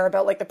pairing there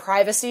about like the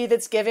privacy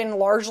that's given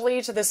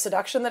largely to this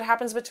seduction that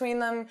happens between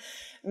them,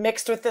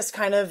 mixed with this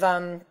kind of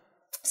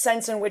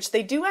sense in which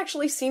they do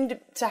actually seem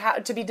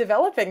to be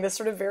developing this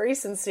sort of very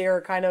sincere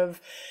kind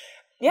of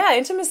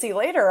intimacy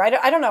later. I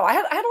don't know. I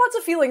had lots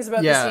of feelings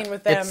about the scene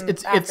with them.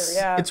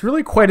 It's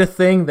really quite a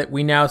thing that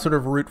we now sort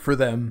of root for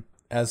them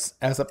as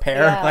a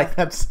pair. Yeah. Like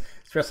that's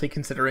especially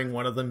considering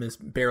one of them is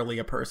barely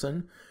a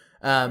person.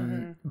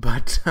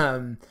 But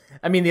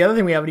I mean, the other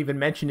thing we haven't even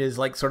mentioned is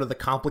like sort of the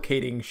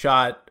complicating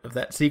shot of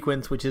that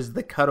sequence, which is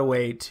the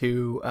cutaway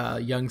to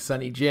young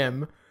Sonny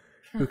Jim,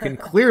 who can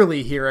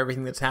clearly hear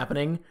everything that's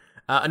happening.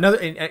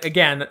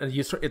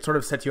 It sort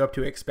of sets you up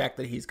to expect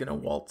that he's going to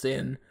waltz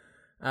in.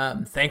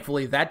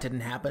 Thankfully, that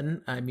didn't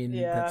happen. I mean,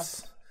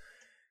 that's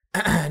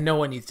no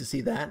one needs to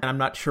see that. And I'm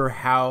not sure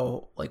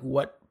how, like,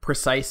 what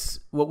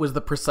was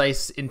the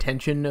precise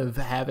intention of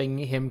having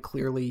him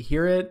clearly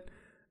hear it.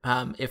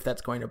 If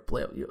that's going to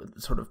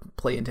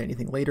play into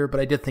anything later, but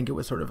I did think it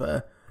was sort of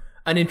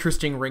an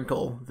interesting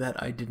wrinkle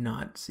that I did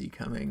not see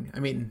coming. I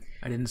mean,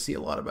 I didn't see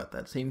a lot about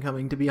that scene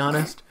coming, to be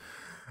honest.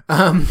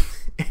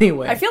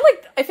 Anyway, I feel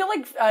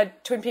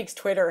like Twin Peaks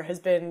Twitter has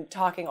been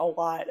talking a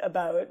lot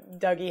about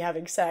Dougie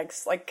having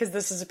sex, like because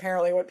this is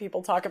apparently what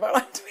people talk about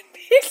on Twin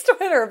Peaks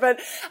Twitter. But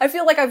I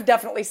feel like I've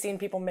definitely seen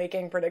people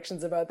making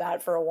predictions about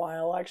that for a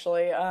while.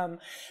 Actually, the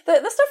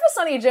stuff with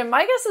Sonny Jim,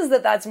 my guess is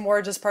that that's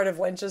more just part of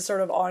Lynch's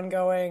sort of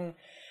ongoing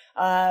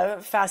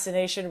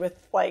fascination with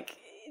like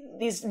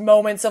these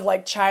moments of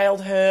like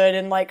childhood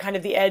and like kind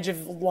of the edge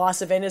of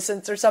loss of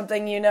innocence or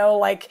something,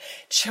 like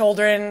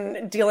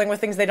children dealing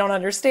with things they don't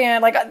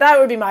understand. Like that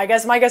would be my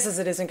guess. My guess is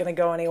it isn't going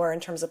to go anywhere in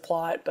terms of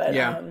plot, but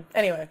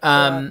anyway.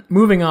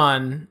 Moving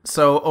on.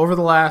 So over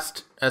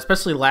the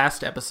especially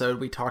last episode,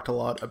 we talked a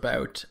lot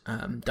about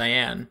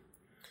Diane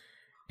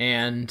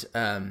and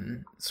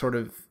sort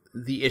of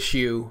the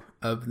issue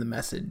of the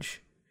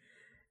message.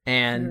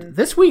 And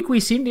this week we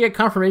seem to get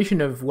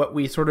confirmation of what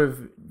we sort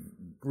of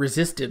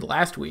resisted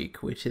last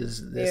week, which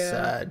is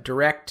this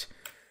direct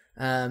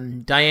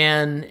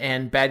Diane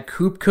and Bad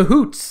Coop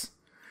cahoots,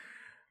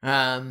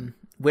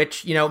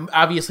 which,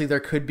 obviously there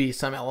could be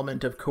some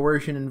element of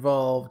coercion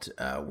involved.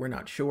 We're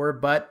not sure,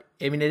 but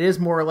I mean, it is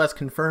more or less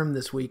confirmed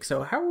this week.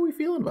 So how are we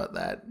feeling about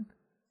that?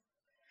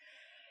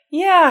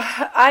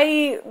 Yeah,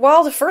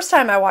 the first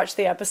time I watched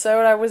the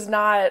episode, I was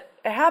not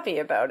happy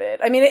about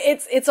it. I mean,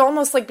 it's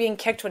almost like being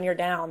kicked when you're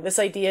down. This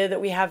idea that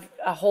we have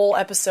a whole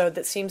episode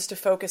that seems to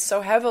focus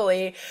so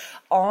heavily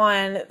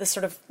on the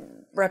sort of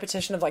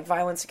repetition of like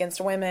violence against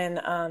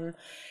women.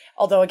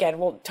 Although again,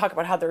 we'll talk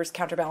about how there's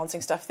counterbalancing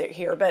stuff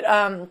here, but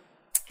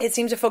it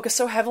seems to focus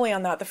so heavily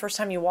on that the first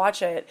time you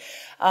watch it,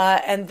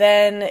 and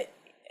then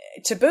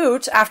to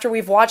boot, after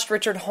we've watched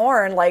Richard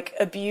Horne like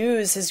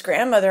abuse his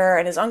grandmother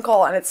and his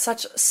uncle, and it's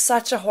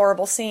such a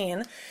horrible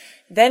scene,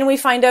 then we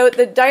find out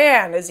that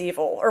Diane is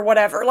evil or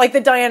whatever, like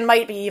that Diane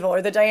might be evil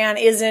or that Diane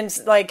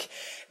isn't like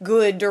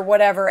good or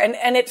whatever,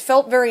 and it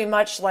felt very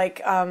much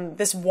like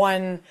this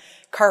one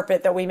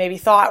carpet that we maybe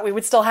thought we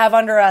would still have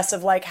under us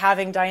of like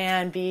having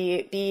Diane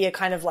be a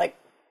kind of like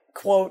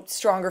quote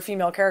stronger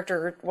female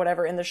character or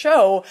whatever in the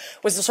show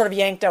was just sort of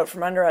yanked out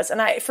from under us.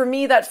 And for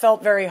me that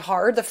felt very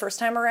hard the first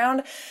time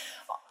around.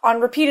 On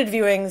repeated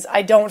viewings,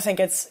 I don't think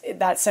it's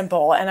that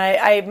simple.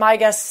 And my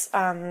guess,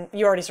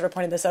 you already sort of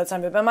pointed this out,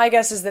 Simon, but my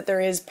guess is that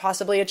there is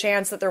possibly a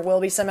chance that there will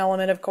be some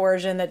element of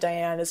coercion, that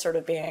Diane is sort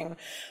of being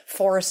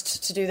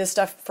forced to do this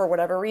stuff for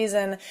whatever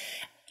reason.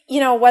 You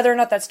know, whether or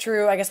not that's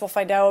true, I guess we'll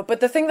find out. But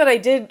the thing that I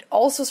did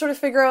also sort of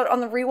figure out on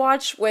the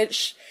rewatch,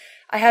 which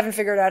I haven't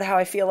figured out how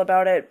I feel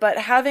about it, but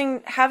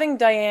having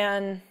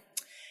Diane,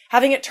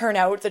 having it turn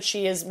out that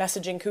she is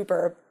messaging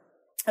Cooper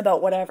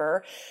about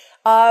whatever,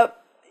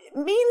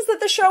 means that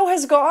the show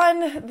has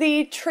gone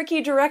the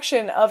tricky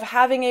direction of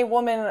having a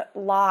woman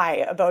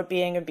lie about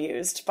being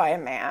abused by a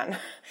man,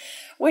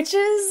 which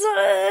is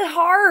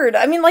hard.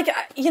 I mean, like,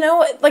 you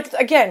know, like,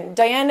 again,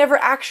 Diane never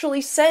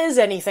actually says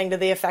anything to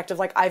the effect of,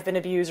 like, I've been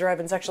abused or I've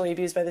been sexually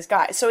abused by this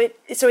guy. So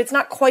it's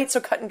not quite so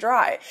cut and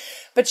dry.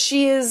 But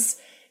she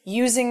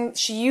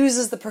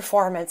uses the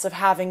performance of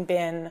having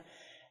been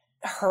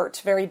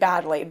hurt very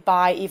badly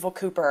by Evil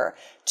Cooper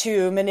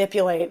to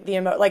manipulate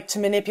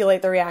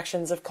the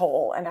reactions of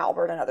Cole and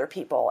Albert and other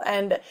people.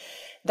 And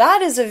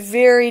that is a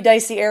very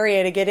dicey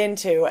area to get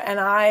into. And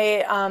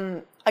I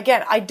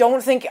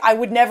don't think I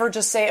would never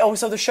just say, oh,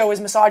 so the show is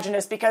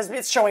misogynist because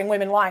it's showing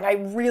women lying. I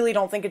really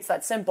don't think it's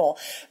that simple.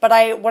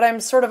 But what I'm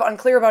sort of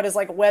unclear about is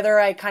like whether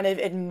I kind of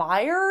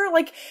admire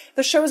like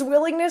the show's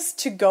willingness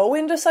to go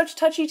into such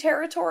touchy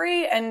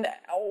territory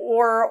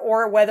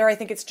or whether I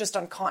think it's just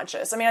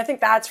unconscious. I mean, I think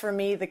that's for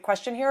me the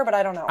question here, but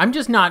I don't know. I'm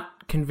just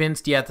not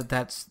convinced yet that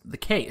that's the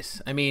case.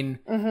 I mean,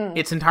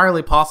 It's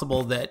entirely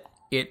possible that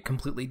it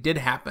completely did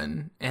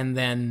happen and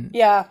then...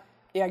 Yeah,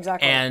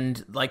 exactly.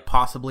 And like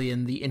possibly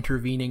in the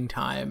intervening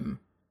time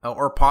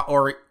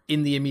or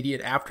in the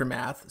immediate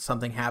aftermath,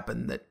 something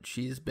happened that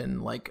she's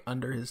been like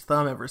under his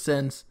thumb ever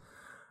since.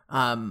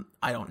 I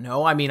don't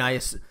know. I mean,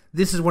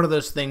 this is one of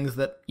those things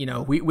that, you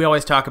know, we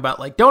always talk about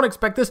like, don't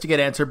expect this to get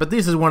answered, but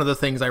this is one of the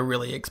things I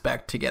really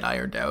expect to get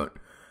ironed out.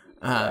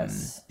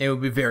 Yes. It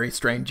would be very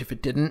strange if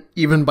it didn't,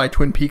 even by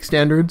Twin Peaks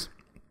standards.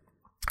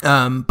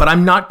 But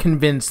I'm not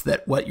convinced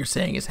that what you're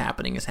saying is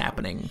happening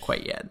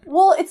quite yet.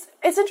 Well,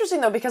 it's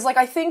interesting though, because like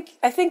I think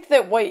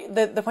that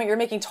the point you're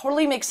making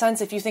totally makes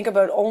sense if you think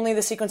about only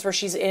the sequence where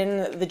she's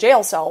in the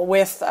jail cell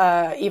with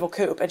Evil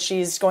Coop and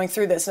she's going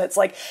through this, and it's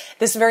like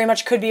this very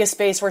much could be a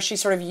space where she's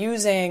sort of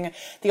using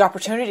the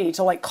opportunity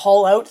to like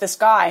call out this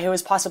guy who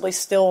is possibly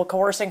still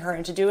coercing her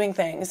into doing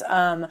things,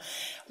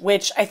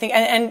 which I think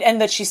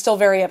and that she's still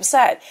very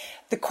upset.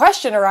 The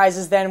question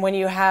arises then when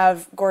you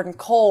have Gordon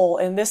Cole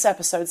in this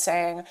episode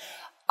saying,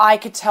 I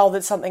could tell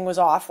that something was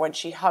off when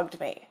she hugged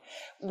me,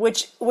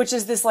 which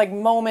is this like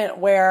moment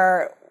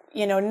where,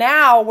 you know,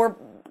 now we're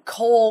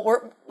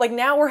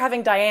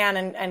having Diane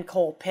and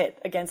Cole pit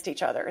against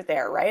each other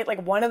there, right?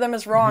 Like one of them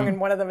is wrong and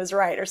one of them is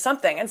right or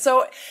something. And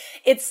so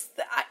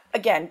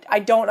again, I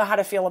don't know how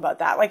to feel about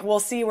that. Like we'll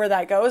see where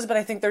that goes, but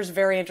I think there's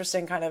very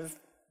interesting kind of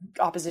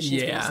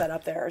oppositions being set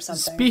up there or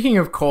something. Speaking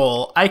of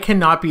Cole, I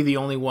cannot be the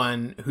only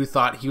one who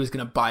thought he was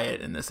going to buy it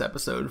in this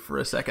episode for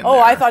a second. Oh,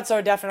 I thought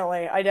so,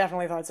 definitely. I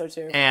definitely thought so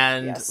too.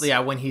 And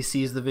when he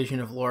sees the vision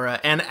of Laura,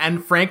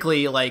 and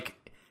frankly, like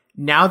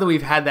now that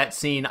we've had that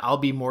scene, I'll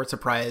be more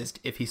surprised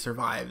if he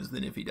survives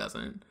than if he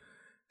doesn't.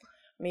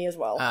 Me as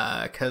well.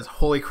 Because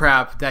holy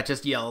crap, that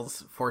just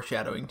yells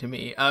foreshadowing to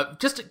me.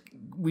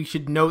 We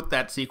should note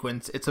that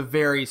sequence. It's a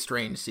very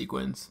strange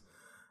sequence.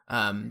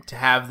 To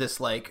have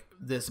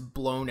this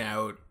blown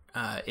out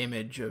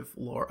image of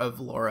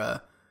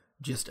Laura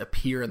just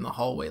appear in the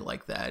hallway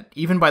like that,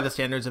 even by the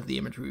standards of the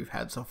imagery we've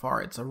had so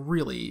far, it's a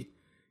really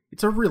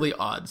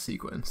odd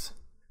sequence.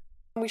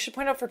 We should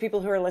point out for people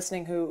who are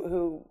listening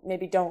who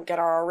maybe don't get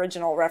our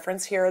original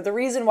reference here, the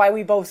reason why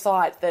we both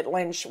thought that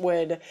Lynch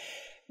would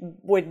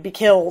be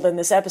killed in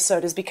this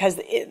episode is because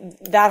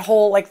that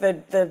whole like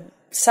the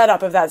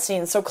setup of that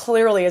scene so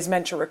clearly is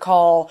meant to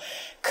recall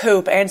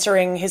Coop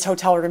answering his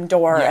hotel room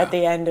door at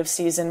the end of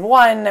season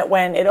 1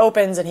 when it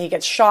opens and he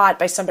gets shot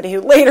by somebody who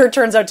later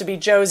turns out to be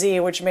Josie,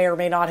 which may or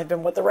may not have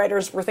been what the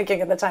writers were thinking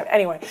at the time.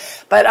 Anyway,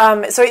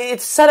 but so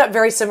it's set up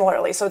very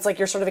similarly. So it's like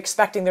you're sort of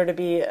expecting there to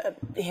be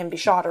him be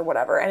shot or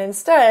whatever, and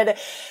instead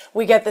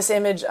we get this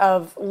image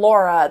of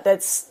Laura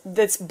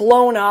that's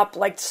blown up,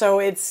 like, so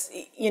it's,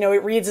 you know,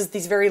 it reads as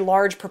these very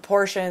large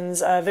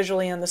proportions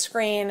visually on the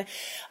screen.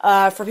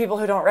 For people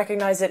who don't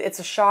recognize it, it's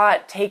a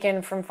shot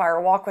taken from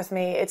Fire Walk With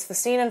Me. It's the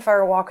scene in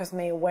Fire Walk With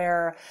Me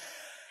where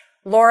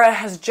Laura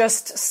has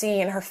just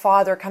seen her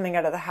father coming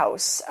out of the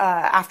house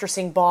after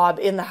seeing Bob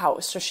in the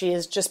house. So she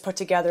has just put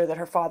together that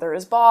her father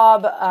is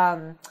Bob,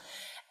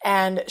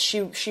 and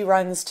she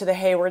runs to the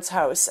Hayward's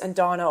house, and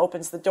Donna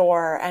opens the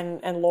door,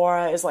 and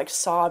Laura is like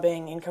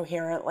sobbing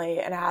incoherently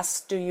and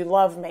asks, "Do you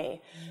love me?"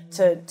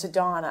 to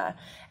Donna.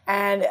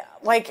 And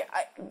like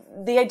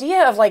the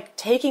idea of like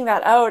taking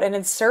that out and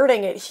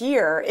inserting it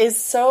here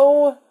is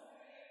so,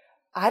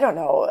 I don't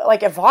know,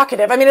 like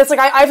evocative. I mean, it's like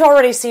I've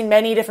already seen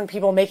many different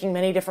people making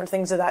many different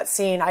things of that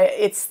scene.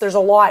 There's a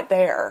lot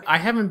there. I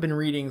haven't been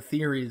reading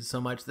theories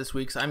so much this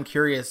week, so I'm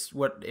curious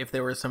if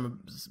there were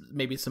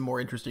maybe some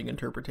more interesting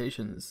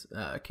interpretations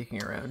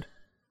kicking around.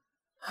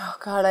 Oh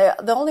God,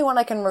 the only one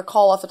I can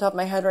recall off the top of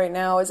my head right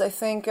now is I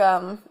think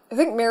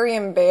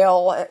Miriam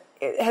Bale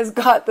has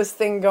got this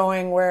thing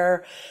going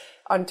where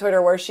on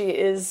Twitter where she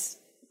is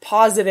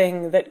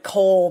positing that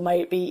Cole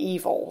might be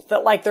evil,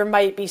 that like there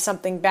might be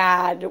something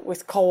bad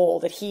with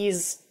Cole, that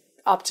he's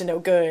up to no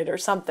good or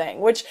something,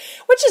 which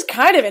is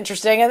kind of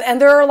interesting,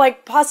 and there are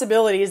like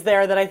possibilities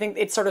there that I think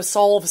it sort of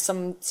solves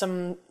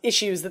some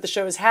issues that the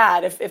show has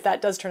had if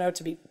that does turn out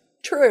to be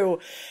true.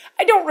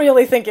 I don't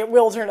really think it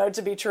will turn out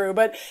to be true,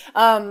 but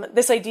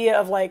this idea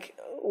of like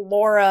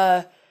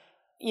Laura,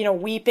 you know,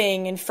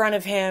 weeping in front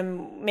of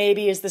him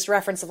maybe is this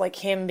reference of like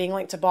him being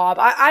linked to Bob.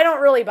 I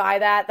don't really buy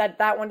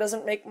that one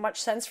doesn't make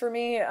much sense for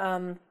me.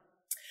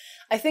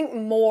 I think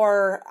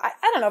more,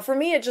 I don't know, for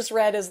me it just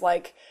read as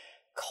like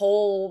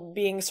Cole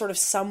being sort of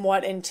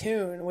somewhat in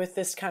tune with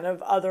this kind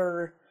of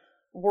other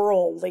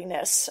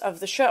worldliness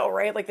of the show,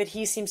 right? Like that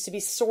he seems to be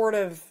sort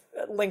of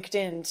linked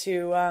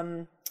into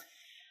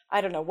I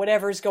don't know,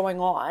 whatever's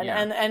going on.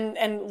 Yeah.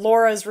 And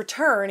Laura's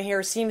return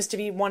here seems to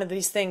be one of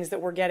these things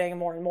that we're getting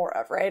more and more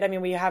of, right? I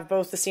mean, we have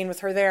both the scene with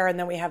her there, and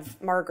then we have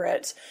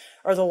Margaret,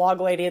 or the log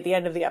lady at the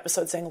end of the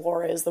episode saying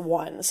Laura is the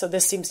one. So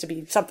this seems to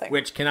be something.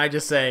 Which, can I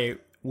just say,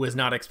 was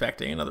not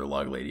expecting another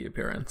log lady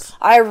appearance.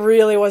 I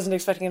really wasn't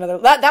expecting another.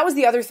 That was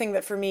the other thing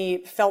that for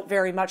me felt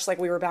very much like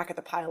we were back at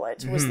the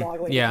pilot, was log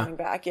lady coming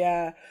back.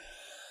 Yeah.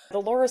 The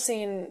Laura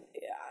scene...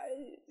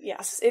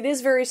 Yes, it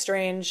is very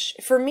strange.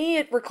 For me,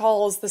 it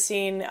recalls the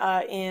scene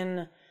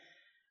in,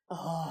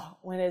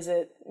 when is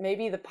it?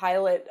 Maybe the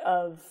pilot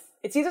of,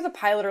 it's either the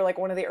pilot or like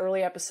one of the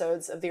early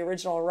episodes of the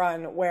original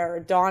run where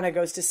Donna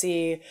goes to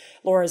see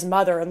Laura's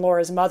mother and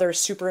Laura's mother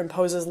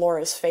superimposes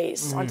Laura's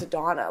face onto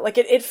Donna. Like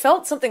it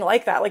felt something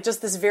like that, like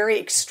just this very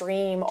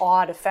extreme,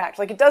 odd effect.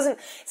 Like it's not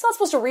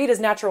supposed to read as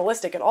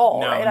naturalistic at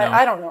all, right? No.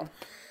 I don't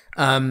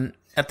know.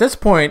 At this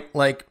point,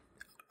 like,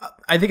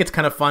 I think it's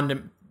kind of fun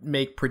to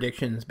make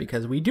predictions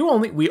because we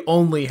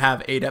only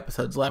have 8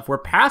 episodes left. We're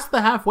past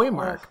the halfway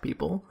mark,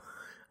 people.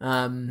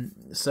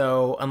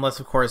 So unless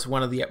of course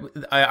one of the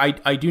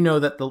I do know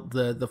that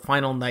the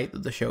final night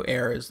that the show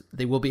airs,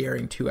 they will be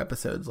airing 2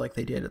 episodes like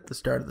they did at the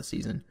start of the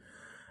season.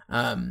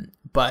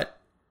 But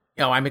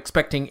you know, I'm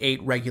expecting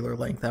 8 regular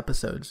length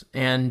episodes,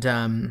 and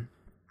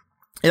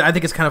I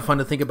think it's kind of fun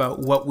to think about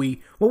what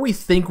we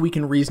think we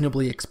can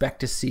reasonably expect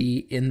to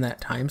see in that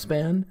time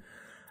span.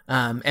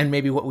 And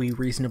maybe what we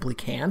reasonably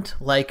can't.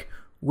 Like,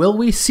 will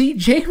we see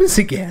James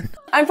again?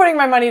 I'm putting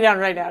my money down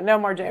right now. No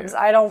more James.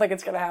 I don't think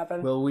it's going to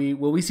happen. Will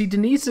we see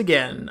Denise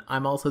again?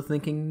 I'm also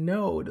thinking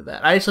no to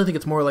that. I actually think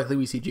it's more likely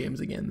we see James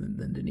again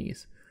than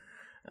Denise.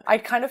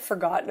 I'd kind of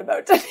forgotten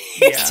about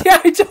Denise.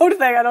 Yeah, I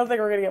don't think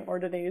we're going to get more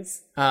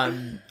Denise.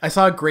 I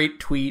saw a great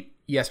tweet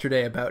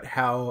yesterday about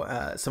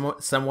how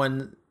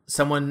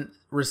someone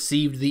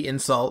received the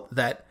insult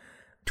that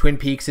Twin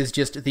Peaks is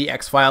just the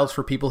X-Files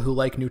for people who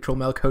like Neutral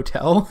Milk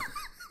Hotel.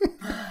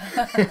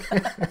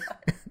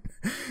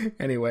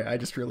 Anyway, I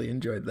just really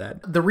enjoyed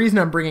that. The reason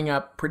I'm bringing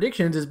up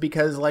predictions is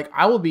because, like,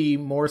 I will be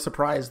more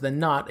surprised than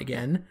not,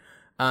 again,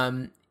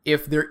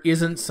 if there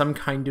isn't some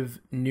kind of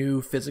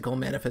new physical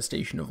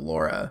manifestation of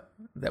Laura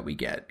that we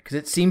get. Because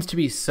it seems to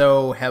be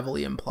so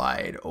heavily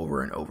implied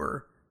over and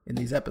over in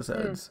these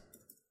episodes.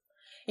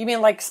 You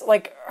mean like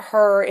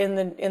her in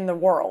the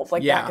world,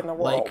 like back in the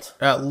world,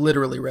 like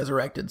literally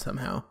resurrected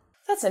somehow?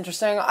 That's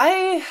interesting.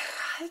 I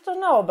don't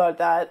know about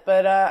that,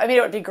 but I mean,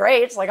 it would be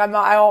great. Like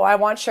I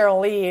want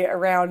Cheryl Lee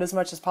around as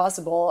much as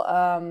possible.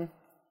 I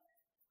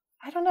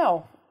don't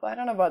know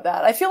about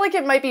that. I feel like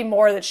it might be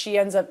more that she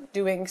ends up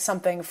doing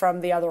something from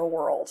the other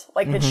world,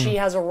 like that she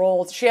has a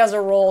role. She has a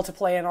role to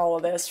play in all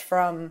of this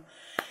from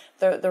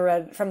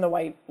the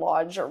White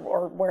Lodge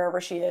or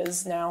wherever she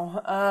is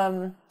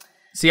now.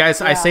 See, I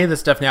say this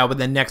stuff now, but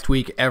then next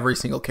week, every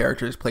single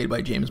character is played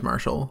by James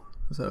Marshall.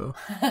 So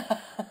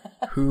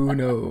who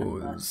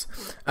knows?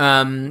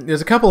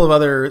 There's a couple of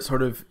other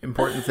sort of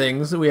important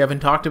things that we haven't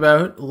talked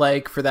about,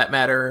 like, for that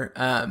matter,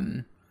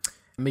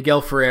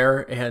 Miguel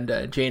Ferrer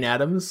and Jane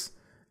Addams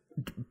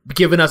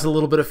giving us a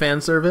little bit of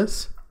fan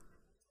service.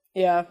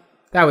 Yeah.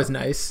 That was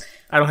nice.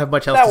 I don't have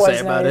much else to say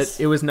about it.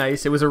 It was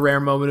nice. It was a rare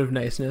moment of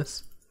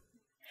niceness.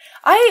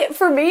 I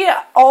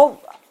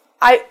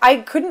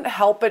couldn't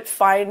help but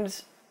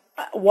find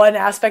one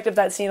aspect of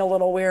that scene a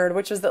little weird,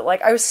 which is that,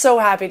 like, I was so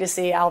happy to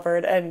see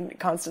Albert and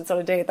Constance on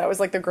a date. That was,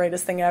 like, the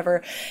greatest thing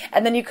ever.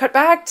 And then you cut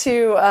back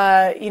to,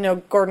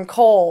 Gordon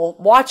Cole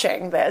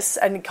watching this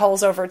and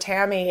calls over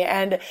Tammy.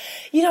 And,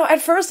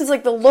 at first it's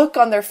like the look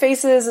on their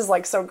faces is,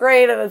 like, so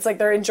great. And it's like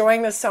they're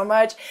enjoying this so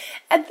much.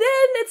 And then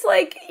it's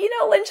like,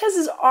 Lynch has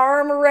his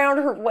arm around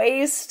her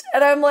waist.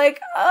 And I'm like,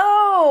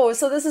 oh,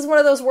 so this is one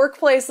of those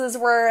workplaces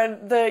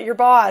where your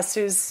boss,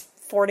 who's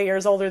 40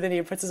 years older than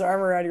you, puts his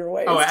arm around your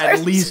waist. Oh,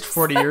 at least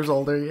 40 years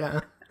older, yeah.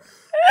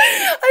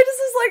 I just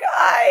was like,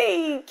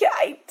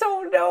 I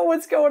don't know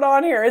what's going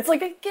on here. It's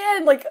like,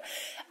 again, like,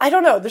 I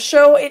don't know. The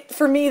show,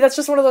 for me, that's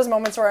just one of those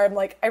moments where I'm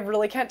like, I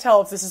really can't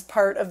tell if this is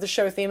part of the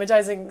show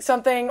thematizing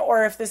something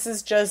or if this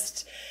is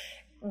just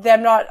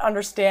them not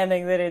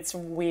understanding that it's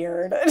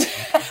weird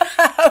to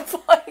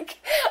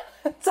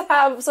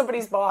have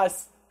somebody's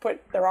boss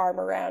put their arm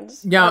around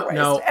their waist.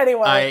 No,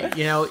 anyway.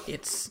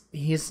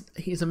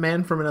 He's a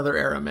man from another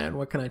era, man.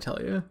 What can I tell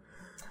you?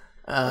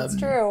 That's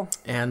true.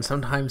 And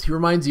sometimes he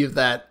reminds you of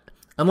that,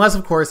 unless,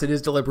 of course, it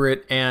is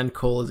deliberate and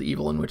Cole is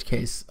evil, in which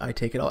case I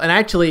take it all. And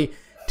actually,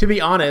 to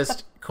be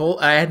honest, Cole,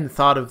 I hadn't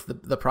thought of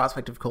the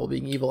prospect of Cole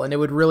being evil, and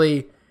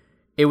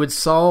it would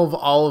solve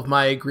all of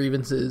my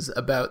grievances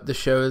about the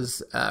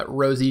show's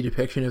rosy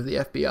depiction of the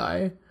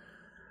FBI.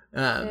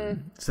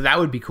 So that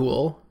would be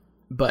cool.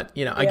 But,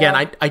 again,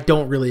 I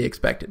don't really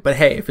expect it. But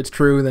hey, if it's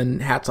true, then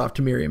hats off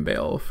to Miriam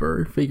Bale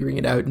for figuring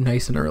it out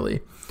nice and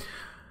early.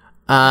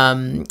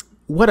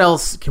 What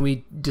else can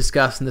we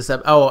discuss in this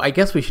episode? Oh, I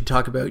guess we should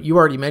talk about, you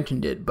already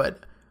mentioned it, but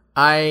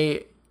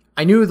I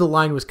knew the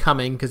line was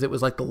coming because it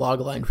was like the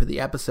log line for the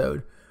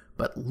episode.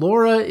 But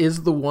Laura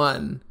is the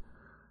one.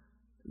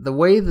 The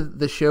way that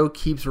the show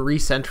keeps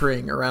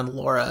recentering around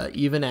Laura,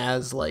 even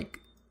as, like,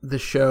 the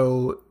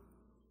show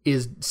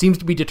seems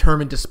to be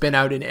determined to spin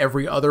out in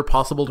every other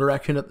possible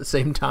direction at the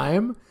same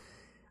time,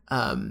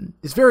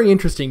 is very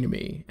interesting to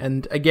me.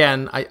 And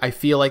again, I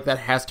feel like that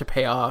has to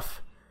pay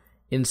off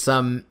in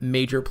some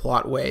major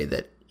plot way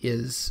that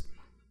is,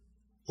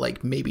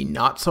 like, maybe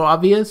not so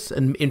obvious.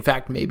 And in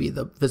fact, maybe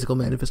the physical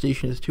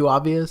manifestation is too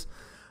obvious.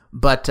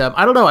 But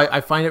I don't know.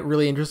 I find it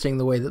really interesting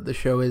the way that the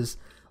show is,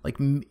 like,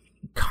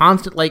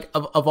 constant, like,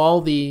 of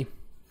all the...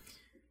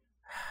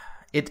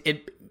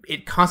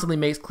 It constantly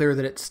makes clear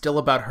that it's still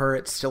about her.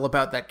 It's still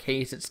about that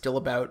case. It's still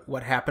about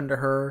what happened to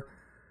her.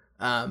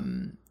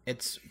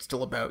 It's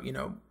still about,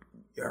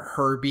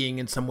 her being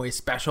in some way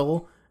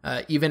special,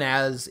 even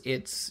as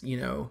it's,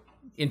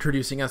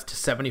 introducing us to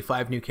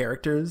 75 new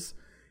characters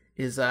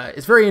is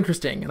very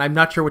interesting. And I'm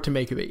not sure what to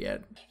make of it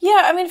yet.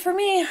 Yeah. I mean, for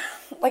me,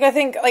 like,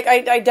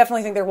 I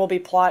definitely think there will be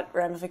plot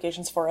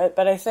ramifications for it,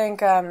 but I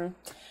think, on,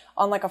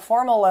 like, a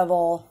formal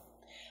level,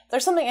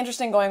 there's something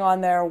interesting going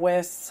on there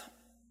with,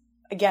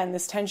 again,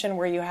 this tension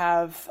where you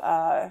have,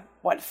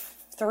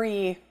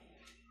 three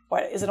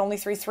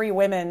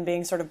women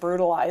being sort of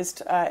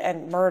brutalized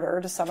and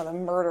murdered, some of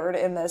them murdered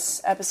in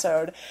this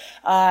episode.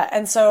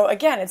 And so,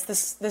 again, it's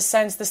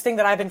this thing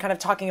that I've been kind of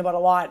talking about a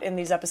lot in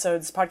these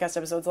podcast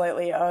episodes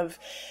lately, of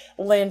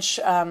Lynch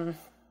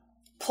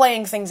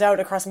playing things out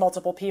across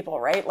multiple people,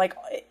 right? Like,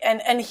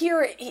 and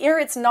here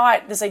it's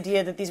not this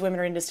idea that these women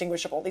are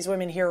indistinguishable. These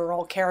women here are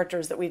all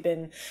characters that we've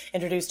been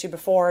introduced to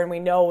before, and we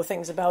know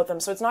things about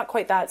them. So it's not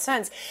quite that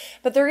sense.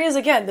 But there is,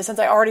 again, the sense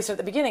I already said at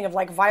the beginning of,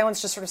 like,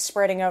 violence just sort of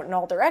spreading out in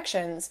all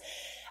directions.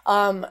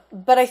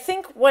 But I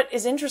think what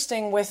is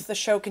interesting with the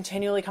show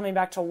continually coming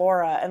back to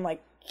Laura and,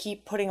 like,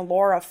 keep putting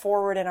Laura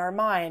forward in our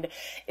mind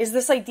is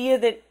this idea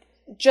that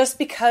just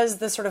because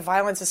the sort of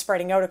violence is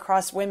spreading out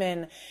across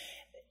women,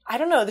 I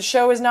don't know, the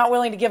show is not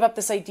willing to give up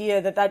this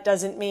idea that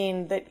doesn't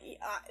mean that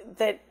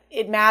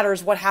it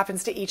matters what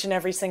happens to each and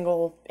every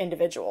single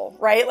individual,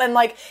 right? And,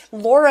 like,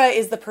 Laura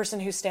is the person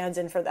who stands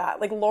in for that.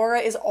 Like,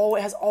 Laura has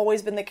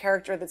always been the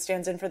character that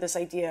stands in for this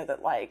idea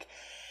that, like,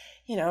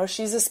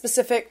 she's a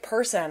specific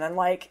person, and,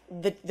 like,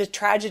 the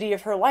tragedy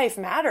of her life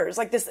matters.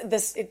 Like,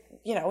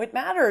 it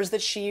matters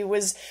that she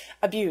was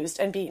abused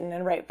and beaten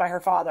and raped by her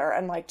father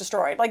and, like,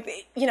 destroyed. Like,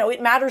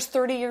 it matters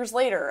 30 years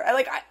later.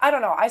 I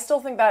don't know. I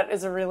still think that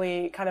is a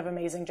really kind of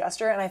amazing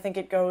gesture, and I think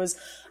it goes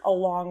a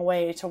long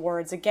way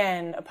towards,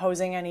 again,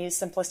 opposing any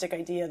simplistic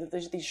idea that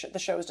the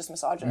show is just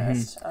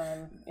misogynist.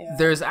 Mm-hmm.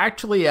 There's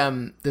actually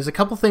there's a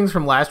couple things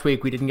from last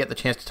week we didn't get the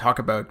chance to talk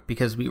about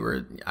because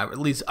at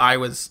least I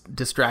was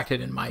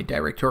distracted in my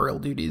directorial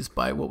duties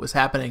by what was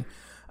happening,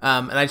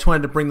 and I just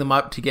wanted to bring them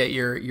up to get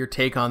your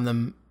take on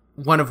them.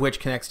 One of which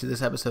connects to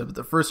this episode, but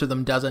the first of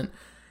them doesn't.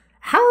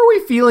 How are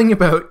we feeling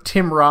about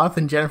Tim Roth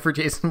and Jennifer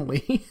Jason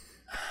Leigh?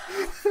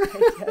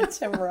 Yeah,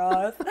 Tim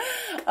Roth.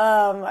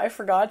 I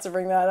forgot to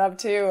bring that up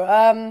too.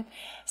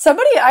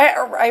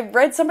 I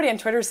read somebody on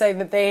Twitter saying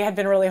that they had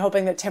been really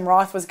hoping that Tim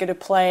Roth was going to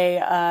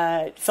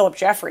play Philip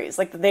Jeffries.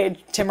 Like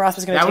Tim Roth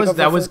was going to take over.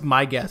 That was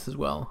my guess as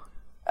well.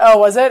 Oh,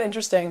 was it?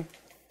 Interesting.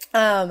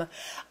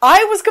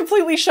 I was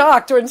completely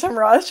shocked when Tim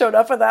Roth showed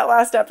up in that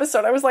last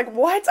episode. I was like,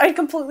 what? I'd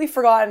completely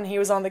forgotten he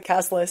was on the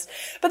cast list.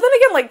 But then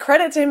again, like,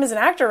 credit to him as an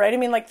actor, right? I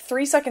mean, like,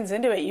 3 seconds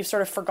into it, you've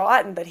sort of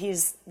forgotten that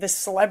he's this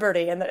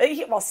celebrity, and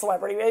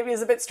celebrity maybe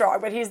is a bit strong,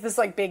 but he's this,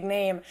 like, big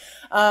name,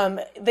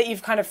 that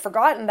you've kind of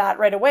forgotten that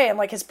right away. And,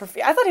 like, I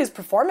thought his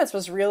performance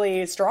was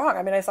really strong.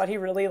 I mean, I thought he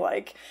really,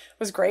 like,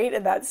 was great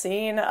in that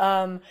scene.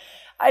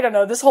 I don't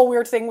know, this whole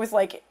weird thing with,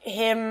 like,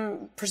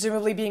 him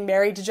presumably being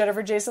married to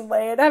Jennifer Jason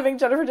Leigh and having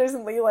Jennifer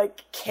Jason Leigh,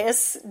 like,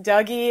 kiss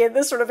Dougie in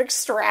this sort of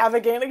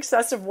extravagant,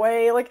 excessive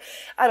way. Like,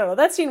 I don't know,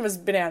 that scene was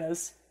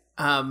bananas.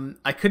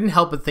 I couldn't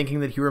help but thinking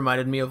that he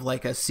reminded me of,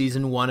 like, a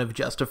season 1 of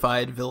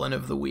Justified villain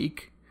of the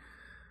week.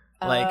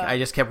 Like, I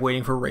just kept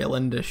waiting for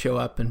Raylan to show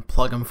up and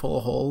plug him full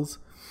of holes.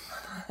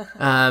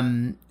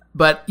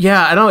 But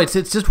yeah, I don't know.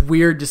 It's just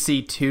weird to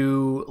see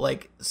two,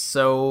 like,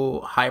 so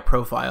high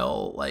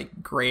profile,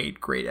 like, great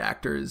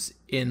actors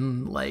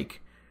in, like,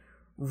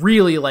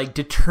 really, like,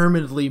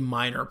 determinedly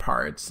minor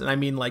parts. And I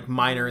mean, like,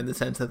 minor in the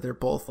sense that they're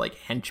both, like,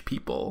 hench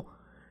people,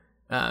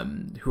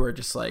 who are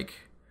just, like,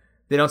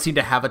 they don't seem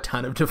to have a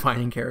ton of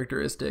defining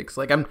characteristics.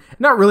 Like, I'm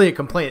not really a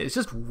complaint. It's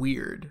just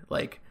weird.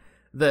 Like,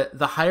 the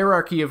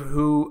hierarchy of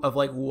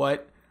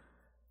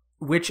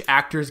which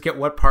actors get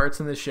what parts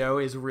in the show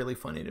is really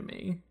funny to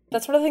me.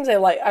 That's one of the things I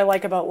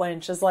like about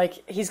Lynch is,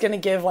 like, he's going to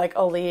give, like,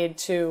 a lead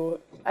to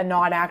a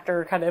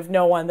non-actor, kind of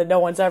no one that no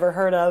one's ever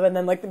heard of, and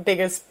then, like, the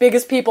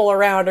biggest people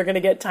around are going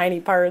to get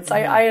tiny parts.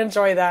 Mm-hmm. I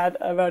enjoy that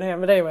about him.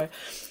 But anyway,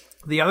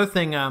 the other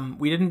thing,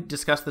 we didn't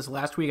discuss this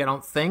last week, I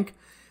don't think,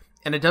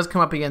 and it does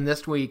come up again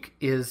this week,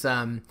 is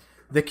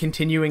the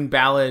continuing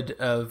ballad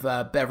of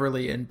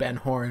Beverly and Ben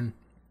Horne.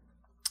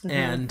 Mm-hmm.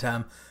 And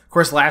of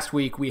course, last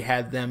week we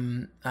had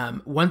them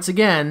once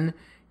again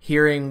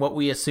hearing what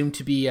we assume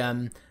to be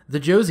the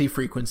Josie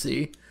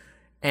frequency,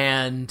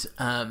 and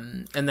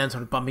then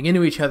sort of bumping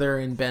into each other,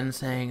 and Ben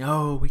saying,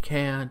 "Oh, we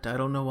can't. I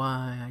don't know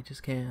why. I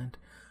just can't."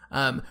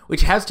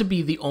 Which has to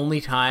be the only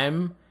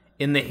time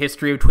in the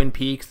history of Twin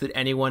Peaks that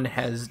anyone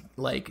has,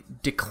 like,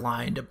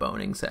 declined a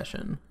boning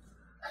session.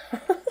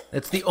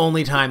 It's the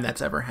only time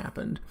that's ever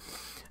happened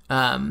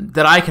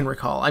that I can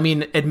recall. I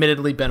mean,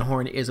 admittedly, Ben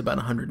Horne is about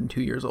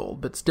 102 years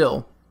old, but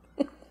still.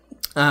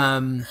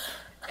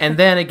 And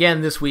then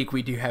again this week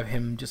we do have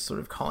him just sort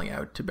of calling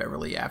out to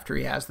Beverly after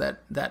he has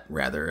that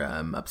rather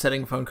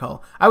upsetting phone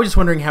call. I was just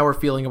wondering how we're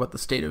feeling about the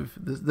state of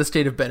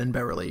Ben and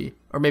Beverly,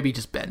 or maybe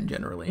just Ben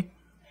generally.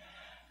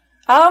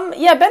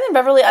 Yeah, Ben and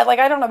Beverly.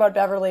 I don't know about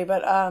Beverly,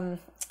 but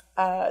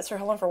sorry,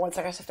 hold on for 1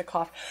 second. I just have to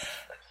cough.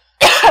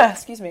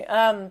 Excuse me.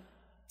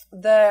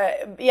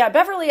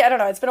 Beverly. I don't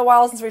know. It's been a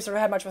while since we sort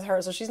of had much with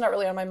her, so she's not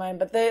really on my mind.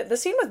 But the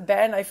scene with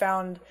Ben, I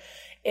found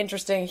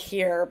interesting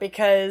here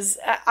because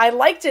I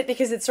liked it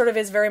because it sort of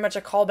is very much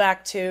a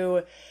callback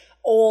to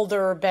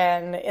older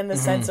Ben in the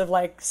sense of,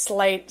 like,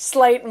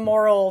 slight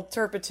moral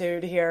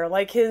turpitude here.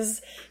 Like,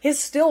 his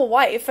still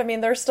wife, I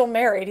mean, they're still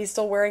married, he's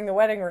still wearing the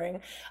wedding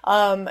ring.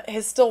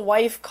 His still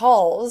wife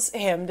calls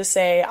him to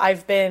say,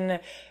 "I've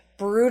been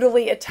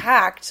brutally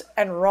attacked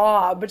and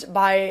robbed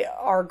by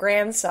our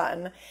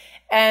grandson."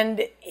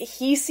 And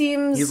he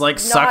seems he's like,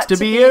 not sucks to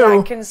be that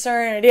you.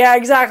 Concerned. Yeah,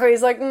 exactly.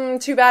 He's like,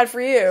 too bad for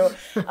you.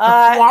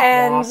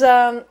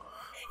 Yeah,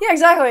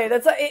 exactly.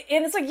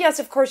 And it's like, yes,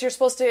 of course, you're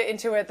supposed to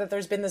intuit that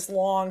there's been this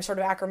long sort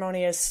of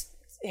acrimonious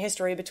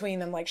history between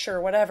them, like, sure,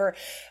 whatever.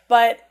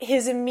 But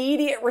his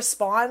immediate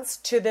response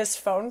to this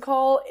phone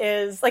call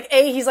is, like,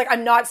 A, he's like,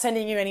 "I'm not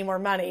sending you any more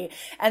money."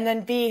 And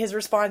then B, his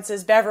response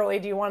is, "Beverly,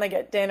 do you want to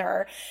get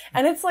dinner?"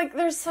 And it's like,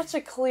 there's such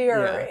a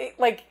clear,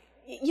 like,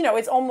 you know,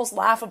 it's almost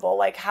laughable,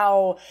 like,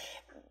 how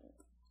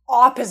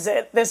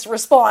opposite this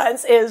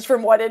response is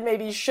from what it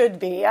maybe should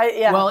be.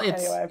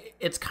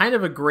 It's kind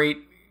of a great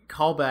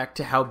callback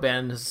to how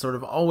Ben has sort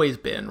of always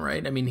been,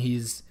 right? I mean,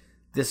 he's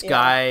this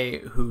guy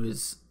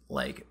who's,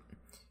 like,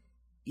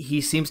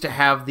 he seems to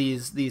have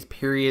these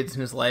periods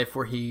in his life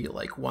where he,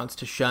 like, wants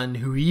to shun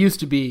who he used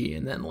to be,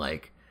 and then,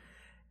 like,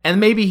 and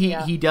maybe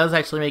he does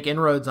actually make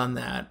inroads on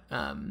that.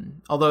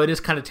 Although it is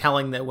kind of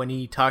telling that when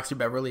he talks to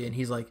Beverly and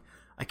he's like,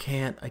 I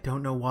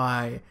don't know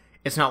why.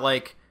 It's not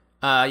like,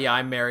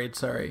 I'm married,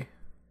 sorry.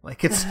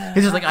 Like, it's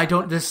just like,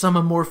 there's some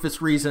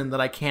amorphous reason that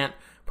I can't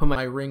put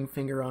my ring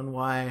finger on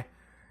why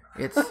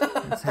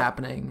it's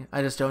happening.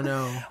 I just don't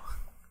know.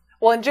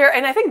 Well,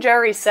 and I think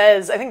Jerry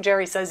says in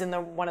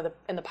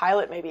the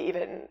pilot, maybe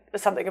even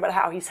something about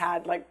how he's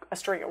had, like, a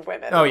string of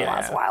women in the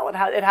last while.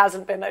 It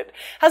hasn't been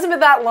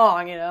that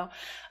long, you know.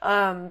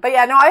 But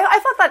yeah, no, I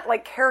thought that,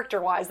 like, character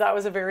wise, that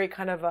was a very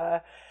kind of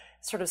a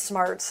sort of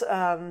smart,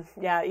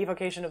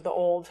 evocation of the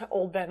old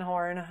Ben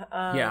Horne.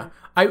 I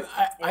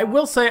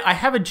will say I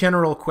have a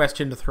general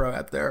question to throw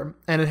out there,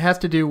 and it has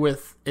to do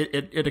with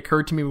it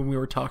occurred to me when we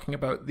were talking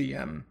about the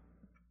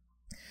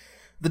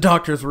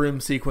doctor's room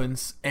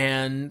sequence,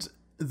 and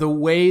the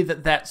way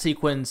that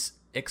sequence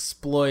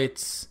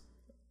exploits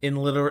in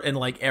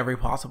like every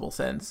possible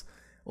sense,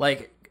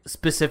 like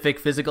specific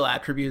physical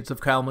attributes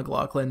of Kyle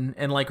MacLachlan,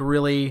 and like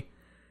really,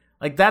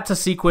 like that's a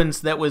sequence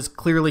that was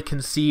clearly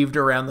conceived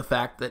around the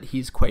fact that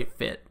he's quite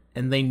fit,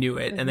 and they knew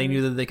it, and they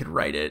knew that they could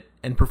write it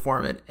and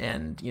perform it,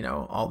 and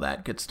all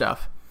that good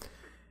stuff.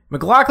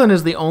 MacLachlan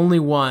is the only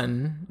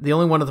one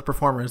of the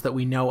performers that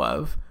we know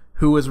of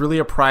who was really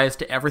apprised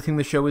to everything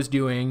the show was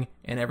doing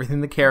and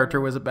everything the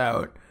character was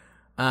about.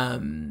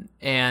 And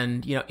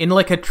in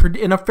like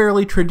in a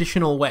fairly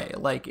traditional way,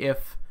 like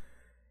if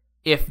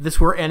this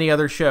were any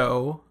other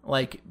show,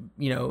 like,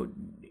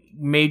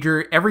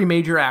 every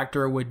major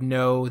actor would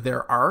know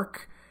their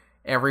arc.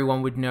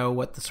 Everyone would know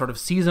what the sort of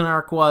season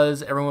arc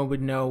was. Everyone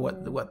would know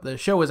what the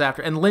show was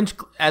after. And Lynch,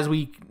 as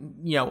we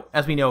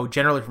know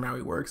generally from how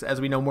he works,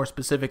 as we know more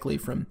specifically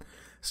from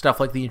stuff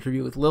like the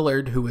interview with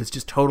Lillard, who was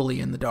just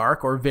totally in the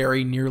dark, or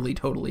very nearly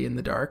totally in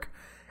the dark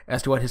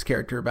as to what his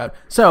character about.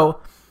 So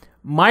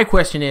my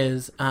question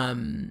is,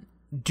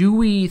 do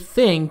we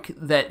think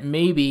that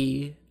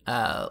maybe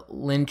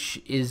Lynch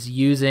is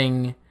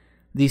using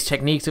these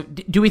techniques?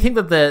 Do we think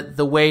that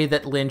the way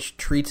that Lynch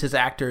treats his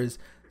actors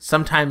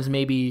sometimes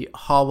maybe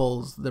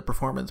hobbles the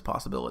performance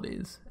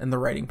possibilities and the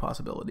writing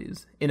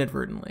possibilities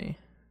inadvertently?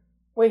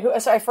 Wait,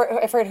 I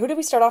forgot, who did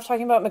we start off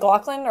talking about?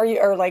 MacLachlan?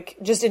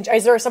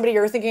 Is there somebody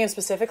you're thinking of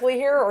specifically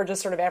here, or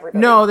just sort of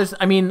everybody? No,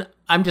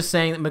 I'm just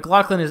saying that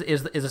MacLachlan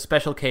is a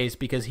special case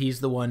because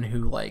he's the one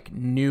who like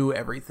knew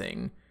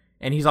everything,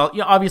 and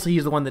obviously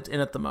he's the one that's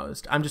in it the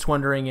most. I'm just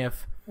wondering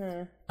if,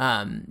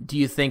 do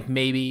you think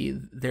maybe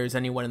there's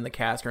anyone in the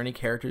cast or any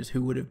characters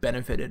who would have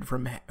benefited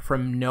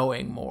from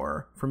knowing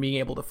more, from being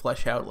able to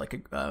flesh out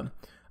like a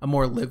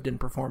more lived-in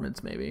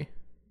performance, maybe?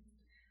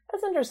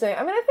 That's interesting.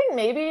 I mean, I think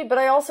maybe, but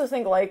I also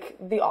think like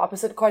the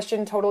opposite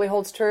question totally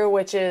holds true,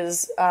 which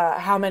is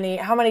how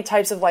many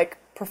types of like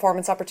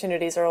performance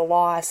opportunities are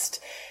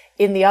lost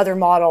in the other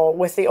model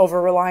with the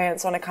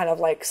over-reliance on a kind of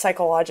like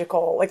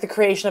psychological, like the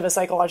creation of a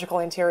psychological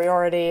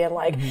interiority, and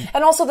like,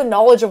 and also the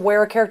knowledge of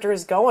where a character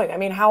is going. I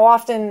mean, how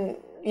often,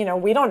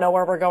 we don't know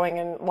where we're going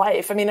in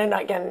life. I mean, and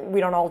again, we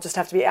don't all just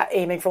have to be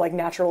aiming for like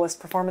naturalist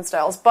performance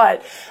styles,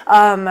 but,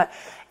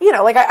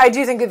 like I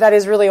do think that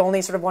is really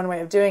only sort of one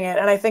way of doing it.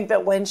 And I think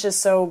that Lynch is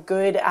so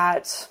good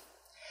at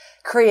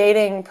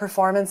creating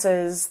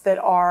performances that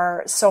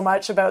are so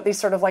much about these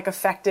sort of like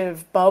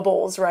affective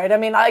bubbles, right? I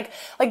mean, like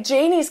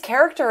Janey's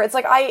character, it's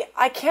like,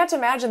 I can't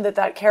imagine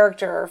that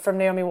character from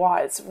Naomi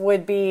Watts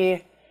would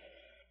be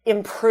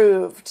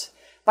improved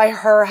by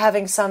her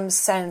having some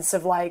sense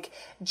of like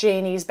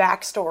Janey's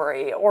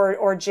backstory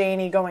or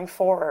Janey going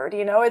forward.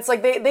 It's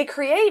like they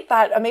create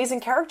that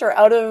amazing character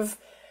out of,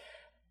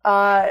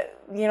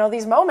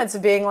 these moments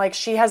of being like,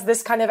 she has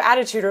this kind of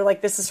attitude, or like,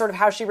 this is sort of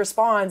how she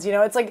responds.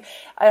 It's like,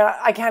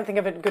 I can't think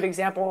of a good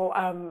example,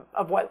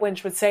 of what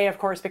Lynch would say, of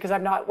course, because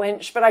I'm not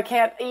Lynch, but I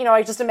can't,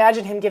 I just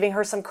imagine him giving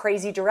her some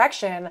crazy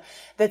direction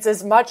that's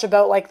as much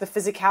about like the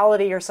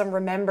physicality or some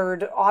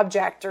remembered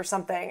object or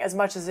something, as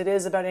much as it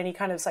is about any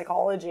kind of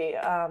psychology.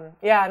 I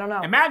don't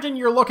know. Imagine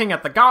you're looking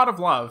at the god of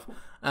love.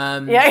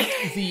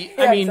 Exactly.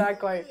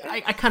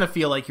 I kind of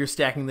feel like you're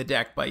stacking the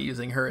deck by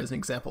using her as an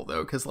example,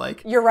 though, because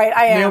like, you're right.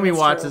 I am. Naomi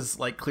Watts is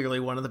like clearly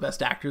one of the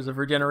best actors of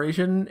her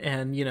generation,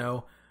 and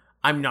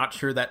I'm not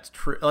sure that's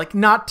true. Like,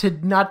 not to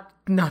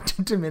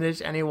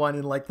diminish anyone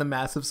in like the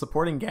massive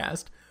supporting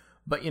cast,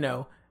 but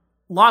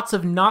lots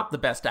of not the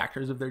best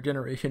actors of their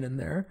generation in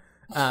there.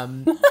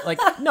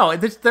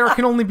 There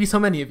can only be so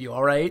many of you.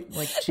 All right,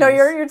 like, geez. No,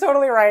 you're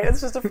totally right.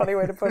 It's just a funny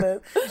way to put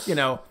it.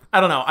 I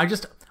don't know.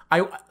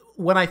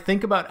 When I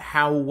think about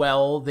how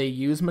well they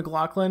use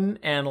MacLachlan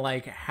and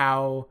like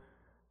how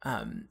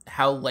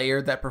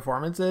layered that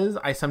performance is,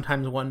 I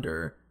sometimes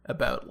wonder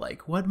about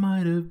like what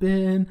might have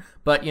been.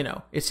 But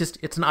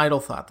it's an idle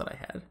thought that I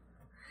had.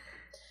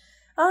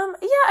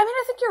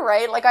 I think you're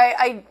right. Like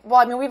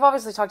we've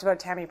obviously talked about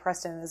Tammy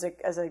Preston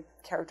as a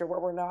character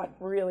where we're not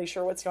really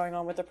sure what's going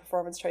on with the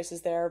performance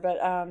choices there,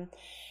 but I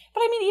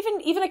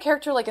mean, even a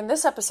character like in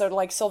this episode,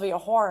 like Sylvia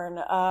Horne,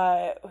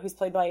 who's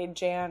played by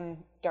Jan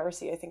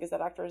Darcy, I think is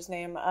that actor's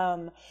name.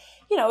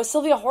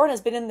 Sylvia Horne has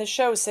been in the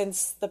show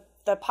since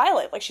the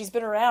pilot. Like, she's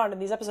been around in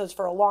these episodes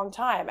for a long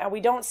time, and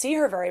we don't see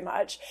her very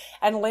much.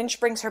 And Lynch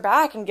brings her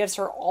back and gives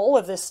her all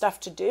of this stuff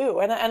to do.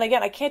 And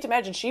again, I can't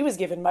imagine she was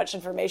given much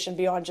information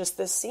beyond just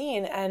this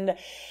scene. And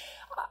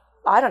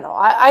I don't know.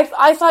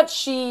 I thought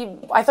she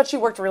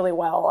worked really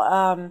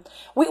well.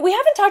 We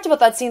haven't talked about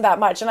that scene that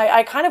much, and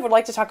I kind of would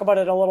like to talk about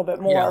it a little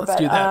bit more. Yeah, let's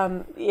do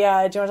that. Do you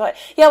want to talk?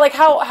 Yeah, like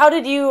how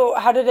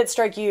did it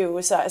strike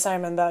you,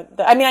 Simon? I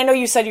mean, I know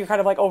you said you're kind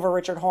of like over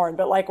Richard Horne,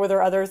 but like, were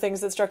there other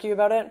things that struck you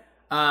about it?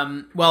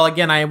 Well,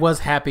 again, I was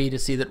happy to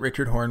see that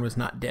Richard Horne was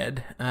not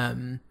dead.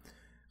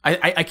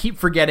 I keep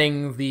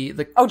forgetting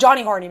the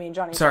Johnny Horne, you mean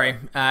Johnny? Sorry,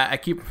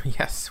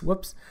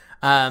 whoops.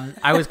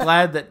 I was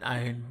glad that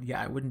I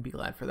wouldn't be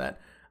glad for that.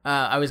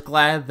 I was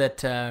glad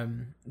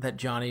that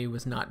Johnny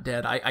was not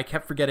dead. I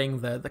kept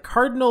forgetting the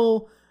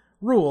Cardinal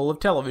rule of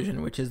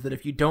television, which is that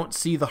if you don't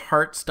see the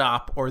heart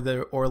stop or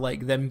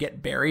like them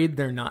get buried,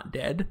 they're not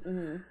dead.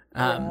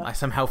 I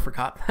somehow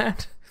forgot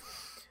that.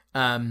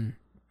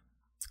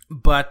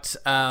 But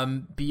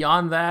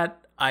beyond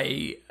that,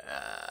 I'm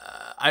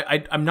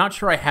not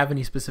sure I have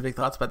any specific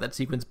thoughts about that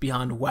sequence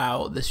beyond,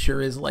 wow, this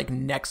sure is like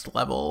next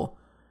level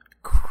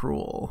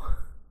cruel.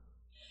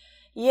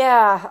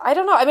 Yeah, I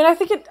don't know. I mean,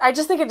 I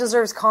just think it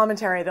deserves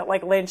commentary that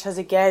like Lynch has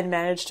again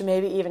managed to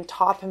maybe even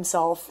top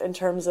himself in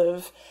terms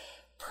of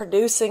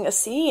producing a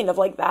scene of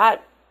like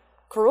that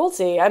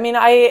cruelty. I mean,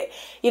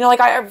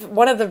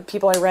 one of the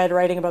people I read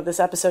writing about this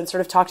episode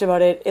sort of talked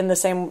about it in the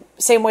same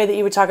way that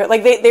you would talk about,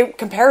 like they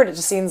compared it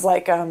to scenes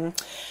like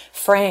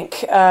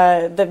Frank,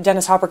 the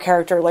Dennis Hopper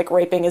character, like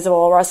raping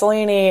Isabella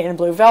Rossellini in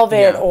Blue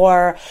Velvet,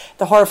 or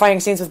the horrifying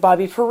scenes with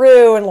Bobby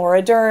Peru and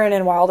Laura Dern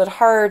in Wild at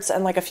Heart,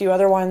 and like a few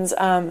other ones,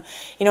 and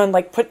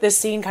like put this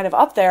scene kind of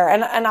up there.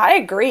 And I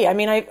agree. I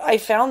mean, I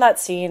found that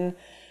scene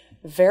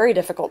very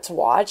difficult to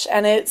watch,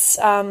 and it's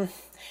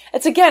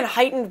again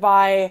heightened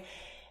by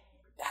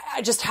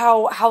just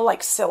how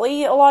like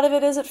silly a lot of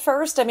it is at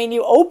first. I mean,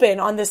 you open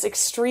on this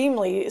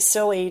extremely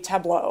silly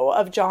tableau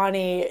of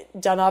Johnny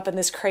done up in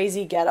this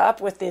crazy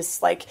getup with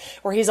this like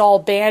where he's all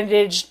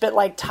bandaged but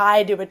like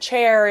tied to a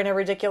chair in a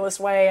ridiculous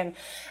way,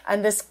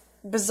 and this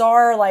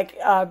bizarre like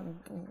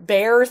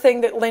bear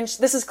thing that Lynch,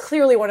 this is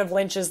clearly one of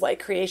Lynch's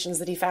like creations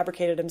that he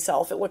fabricated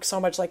himself. It looks so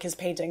much like his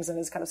paintings and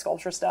his kind of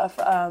sculpture stuff,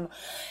 and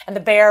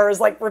the bear is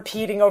like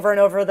repeating over and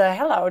over the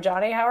 "hello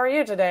Johnny, how are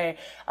you today"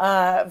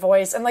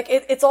 voice, and like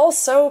it's all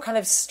so kind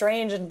of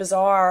strange and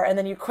bizarre, and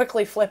then you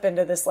quickly flip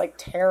into this like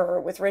terror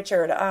with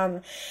Richard,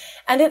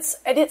 and it's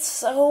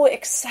so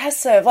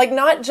excessive, like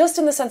not just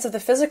in the sense of the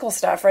physical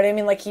stuff, right? I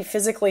mean, like he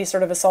physically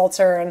sort of assaults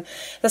her, and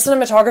the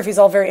cinematography is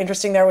all very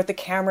interesting there with the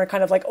camera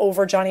kind of like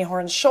over Johnny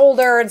Horn's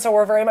shoulder, and so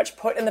we're very much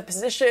put in the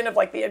position of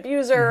like the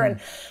abuser and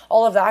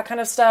all of that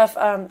kind of stuff.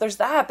 There's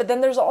that, but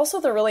then there's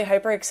also the really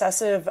hyper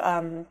excessive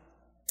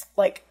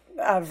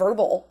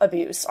verbal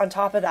abuse on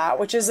top of that,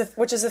 which is a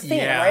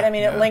theme, right? I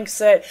mean, it links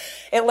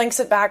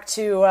it back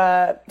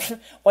to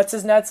what's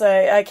his nuts,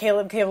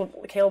 Caleb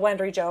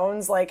Landry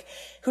Jones, like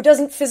who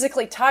doesn't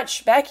physically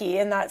touch Becky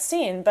in that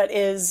scene, but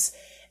is,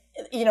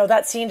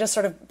 that scene just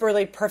sort of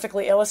really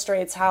perfectly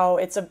illustrates how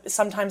it's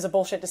sometimes a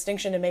bullshit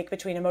distinction to make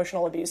between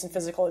emotional abuse and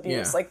physical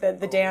abuse. Like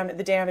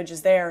the damage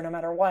is there no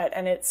matter what,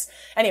 and it's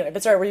anyway.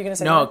 But sorry, were you going to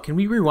say? No, can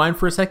we rewind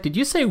for a sec? Did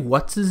you say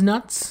what's his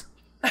nuts?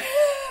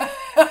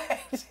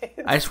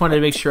 I just wanted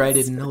to make sure I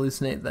didn't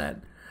hallucinate that.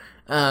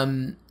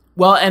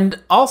 Well,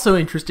 and also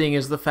interesting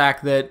is the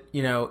fact that,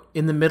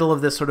 in the middle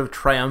of this sort of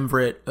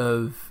triumvirate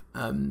of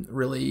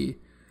really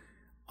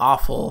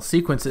awful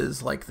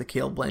sequences, like the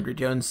Caleb Landry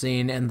Jones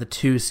scene and the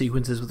two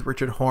sequences with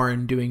Richard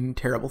Horne doing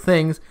terrible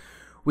things,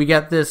 we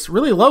get this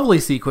really lovely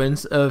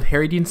sequence of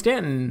Harry Dean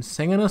Stanton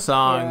singing a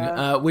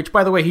song, which,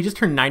 by the way, he just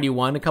turned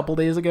 91 a couple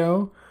days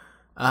ago.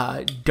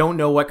 Don't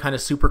know what kind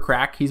of super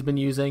crack he's been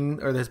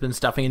using or has been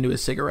stuffing into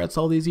his cigarettes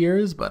all these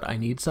years, but I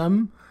need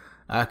some,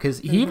 because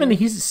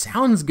he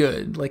sounds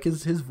good. Like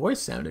his voice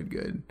sounded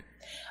good.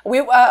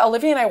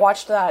 Olivia and I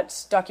watched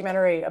that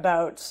documentary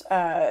about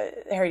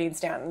Harry Dean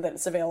Stanton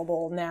that's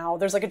available now.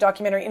 There's like a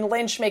documentary, and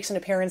Lynch makes an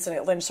appearance in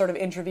it. Lynch sort of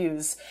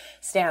interviews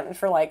Stanton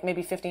for like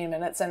maybe 15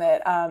 minutes in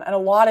it, and a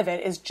lot of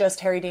it is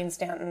just Harry Dean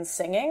Stanton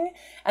singing,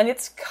 and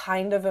it's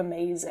kind of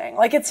amazing.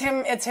 Like it's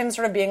him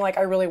sort of being like,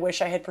 I really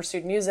wish I had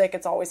pursued music.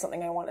 It's always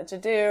something I wanted to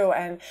do,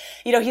 and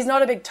he's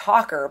not a big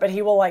talker, but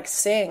he will like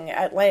sing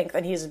at length,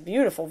 and he has a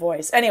beautiful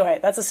voice. Anyway,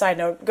 that's a side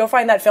note. Go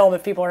find that film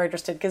if people are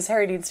interested, because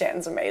Harry Dean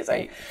Stanton's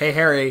amazing. Hey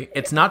Harry.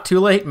 It's not too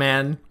late,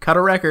 man. Cut a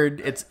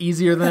record. It's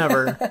easier than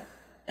ever.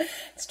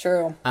 It's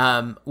true.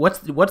 What's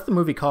the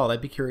movie called?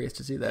 I'd be curious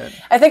to see that.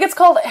 I think it's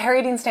called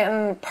Harry Dean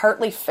Stanton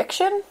Partly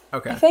Fiction.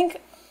 Okay. I think.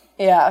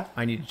 Yeah.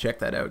 I need to check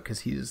that out because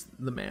he's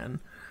the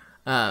man.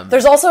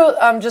 There's also,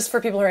 just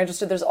for people who are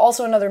interested, there's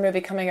also another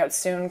movie coming out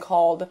soon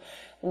called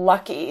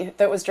Lucky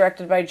that was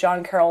directed by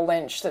John Carroll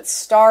Lynch that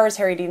stars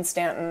Harry Dean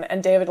Stanton,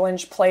 and David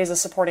Lynch plays a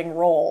supporting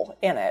role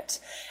in it.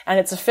 And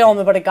it's a film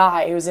about a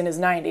guy who's in his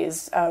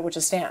 90s, which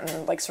is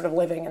Stanton, like sort of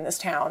living in this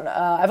town.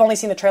 I've only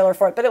seen the trailer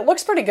for it, but it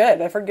looks pretty good.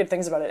 I've heard good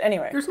things about it.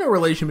 Anyway. There's no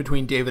relation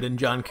between David and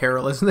John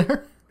Carroll, is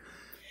there?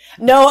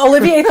 No,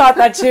 Olivier thought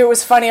that too. It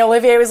was funny.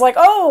 Olivier was like,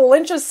 "Oh,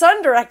 Lynch's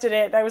son directed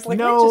it." And I was like,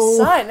 no. Lynch's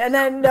son. And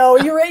then, no,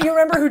 you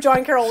remember who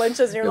John Carroll Lynch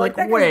is, and you're like,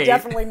 that guy's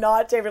definitely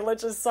not David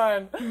Lynch's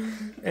son.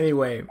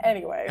 Anyway.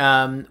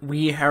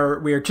 We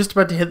are just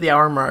about to hit the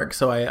hour mark,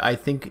 so I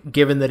think,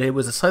 given that it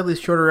was a slightly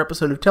shorter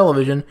episode of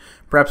television,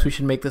 perhaps we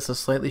should make this a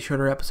slightly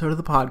shorter episode of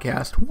the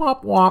podcast.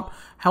 Womp womp.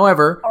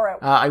 However, all right.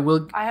 I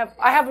will. I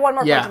have one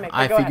more point to make.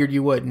 I figured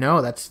you would.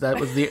 No, that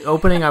was the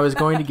opening I was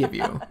going to give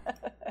you.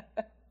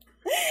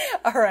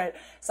 All right.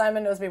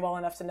 Simon knows me well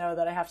enough to know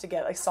that I have to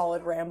get a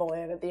solid ramble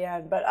in at the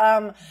end. But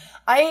I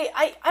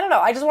don't know.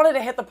 I just wanted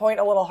to hit the point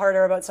a little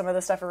harder about some of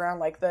the stuff around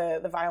like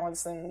the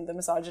violence and the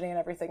misogyny and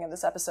everything in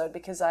this episode,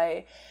 because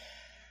I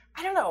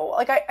I don't know.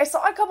 Like I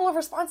saw a couple of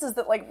responses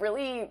that like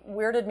really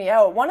weirded me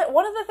out. One of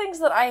the things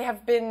that I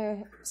have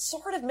been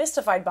sort of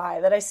mystified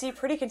by that I see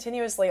pretty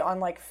continuously on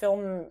like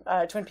film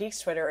Twin Peaks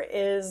Twitter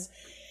is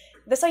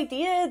this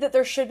idea that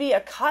there should be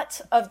a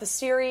cut of the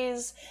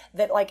series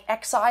that like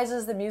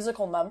excises the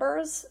musical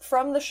numbers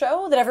from the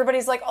show, that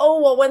everybody's like,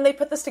 oh, well, when they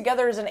put this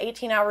together as an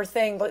 18-hour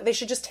thing, they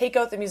should just take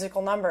out the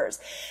musical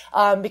numbers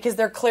because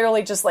they're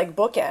clearly just like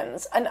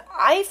bookends. And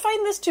I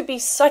find this to be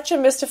such a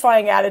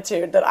mystifying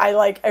attitude that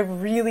I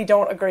really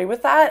don't agree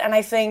with that. And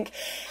I think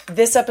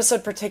this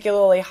episode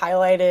particularly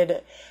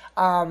highlighted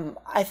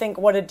I think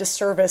what a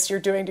disservice you're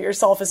doing to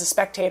yourself as a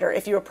spectator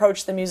if you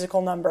approach the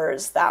musical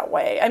numbers that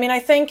way. I mean, I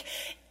think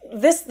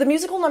the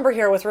musical number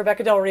here with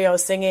Rebecca Del Rio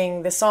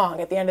singing this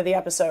song at the end of the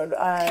episode,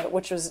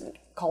 which was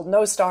called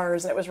No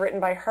Stars, and it was written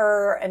by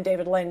her and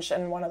David Lynch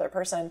and one other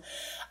person.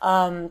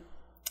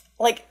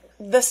 Like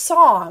the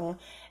song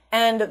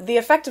and the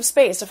effective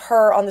space of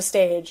her on the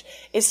stage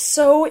is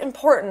so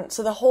important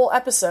to the whole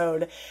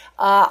episode.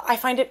 I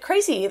find it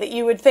crazy that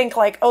you would think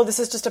like, oh, this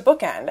is just a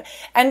bookend.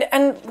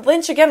 And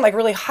Lynch again, like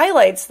really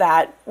highlights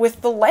that with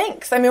the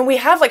length. I mean, we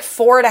have like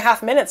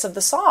 4.5 minutes of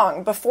the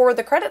song before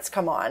the credits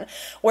come on.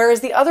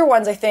 Whereas the other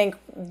ones, I think,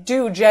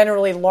 do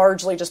generally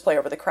largely just play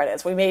over the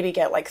credits. We maybe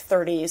get like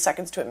 30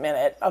 seconds to a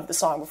minute of the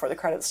song before the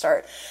credits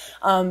start.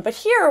 But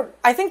here,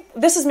 I think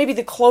this is maybe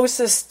the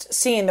closest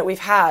scene that we've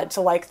had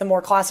to like the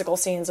more classical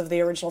scenes of the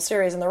original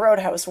series in the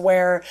Roadhouse,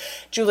 where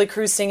Julie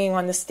Cruz singing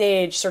on the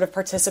stage sort of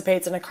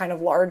participates in a kind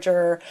of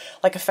larger,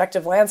 like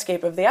effective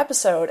landscape of the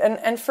episode.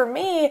 And for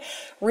me,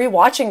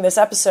 rewatching this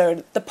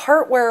episode, the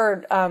part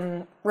where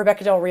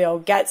Rebecca Del Rio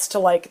gets to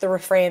like the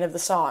refrain of the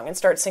song and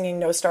starts singing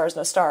No Stars,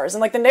 No Stars,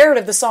 and like the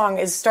narrative of the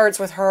song starts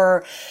with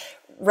her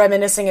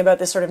reminiscing about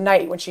this sort of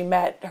night when she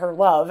met her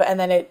love, and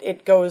then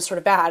it goes sort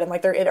of bad, and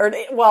like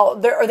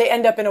they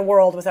end up in a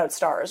world without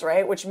stars,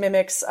 right? Which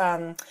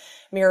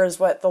mirrors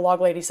what the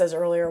log lady says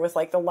earlier with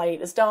like the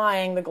light is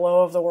dying, the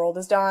glow of the world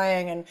is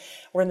dying, and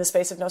we're in the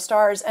space of no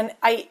stars. And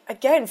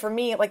again, for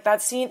me, like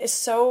that scene is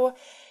so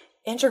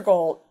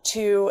integral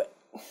to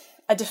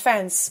a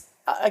defense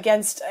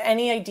against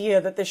any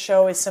idea that this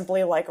show is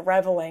simply like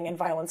reveling in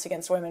violence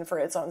against women for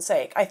its own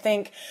sake. I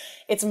think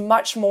it's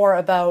much more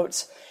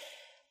about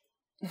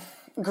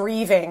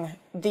grieving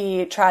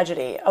the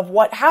tragedy of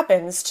what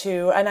happens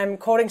to, and I'm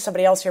quoting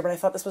somebody else here, but I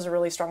thought this was a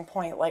really strong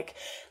point, like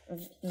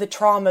the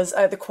traumas,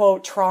 the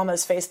quote,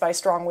 traumas faced by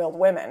strong-willed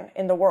women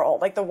in the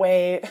world, like the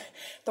way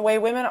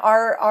women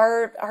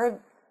are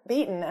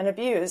beaten and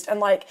abused. And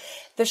like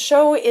the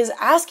show is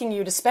asking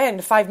you to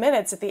spend 5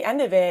 minutes at the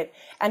end of it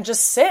and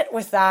just sit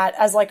with that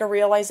as like a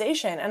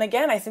realization. And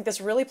again, I think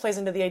this really plays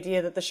into the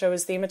idea that the show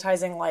is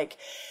thematizing like,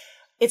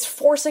 it's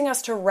forcing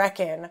us to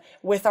reckon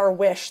with our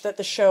wish that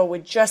the show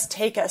would just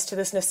take us to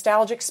this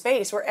nostalgic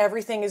space where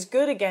everything is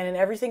good again and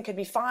everything could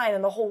be fine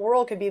and the whole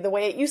world could be the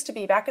way it used to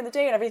be back in the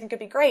day and everything could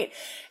be great.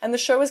 And the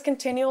show is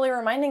continually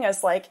reminding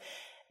us like,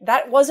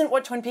 that wasn't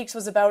what Twin Peaks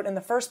was about in the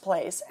first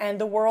place,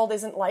 and the world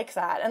isn't like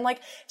that. And like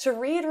to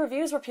read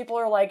reviews where people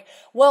are like,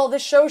 well,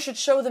 this show should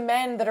show the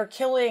men that are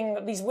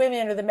killing these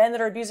women or the men that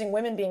are abusing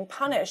women being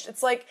punished.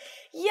 It's like,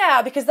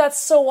 yeah, because that's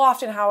so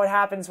often how it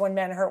happens when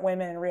men hurt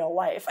women in real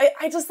life.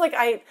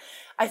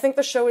 I think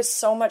the show is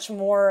so much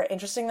more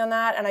interesting than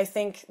that, and I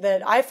think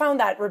that I found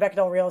that Rebecca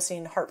Del Rio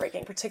scene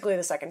heartbreaking, particularly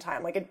the second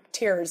time. Like, it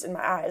tears in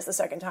my eyes the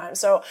second time.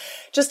 So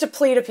just to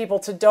plea to people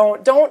to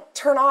don't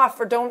turn off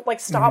or don't like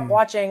stop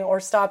watching or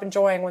stop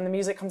enjoying when the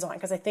music comes on,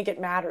 because I think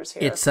it matters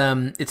here.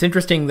 It's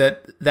interesting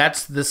that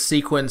that's the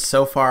sequence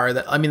so far.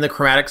 That I mean, the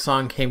Chromatic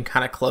song came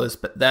kind of close,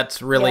 but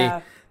that's really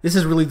this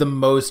is really the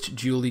most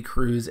Julie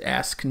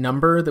Cruz-esque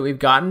number that we've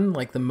gotten,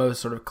 like the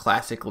most sort of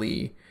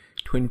classically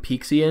Twin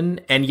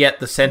Peaksian, and yet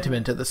the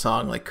sentiment of the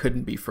song like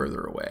couldn't be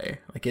further away.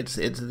 Like it's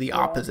the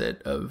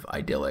opposite of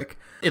idyllic.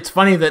 It's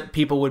funny that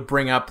people would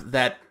bring up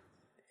that.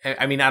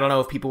 I mean, I don't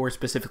know if people were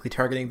specifically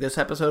targeting this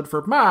episode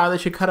for they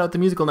should cut out the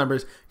musical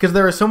numbers, because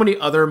there are so many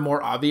other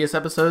more obvious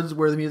episodes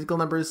where the musical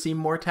numbers seem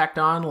more tacked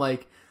on,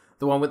 like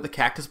the one with the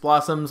cactus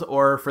blossoms,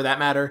 or for that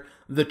matter,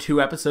 the 2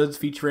 episodes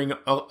featuring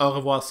Au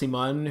revoir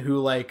Simone, who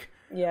like.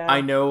 Yeah.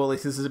 I know, at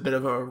least this is a bit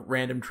of a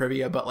random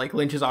trivia, but like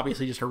Lynch is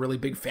obviously just a really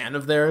big fan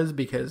of theirs,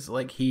 because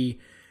like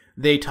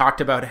they talked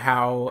about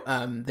how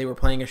they were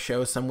playing a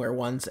show somewhere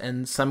once,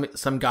 and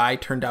some guy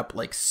turned up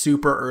like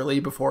super early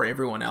before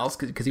everyone else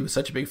because he was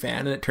such a big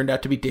fan, and it turned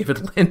out to be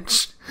David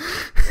Lynch.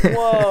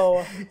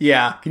 Whoa.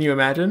 Yeah, can you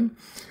imagine?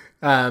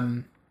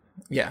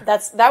 Yeah,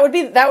 that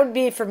would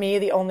be for me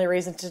the only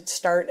reason to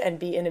start and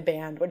be in a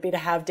band would be to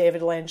have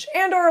David Lynch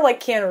and or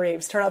like Keanu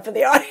Reeves turn up in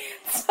the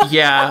audience.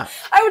 Yeah,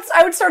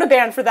 I would start a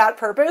band for that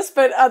purpose,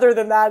 but other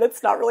than that,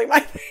 it's not really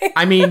my thing.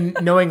 I mean,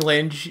 knowing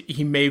Lynch,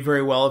 he may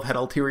very well have had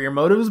ulterior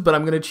motives, but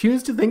I'm going to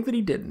choose to think that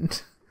he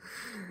didn't.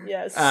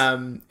 Yes.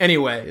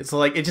 Anyway, it's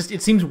like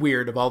it seems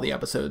weird of all the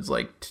episodes,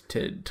 like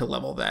to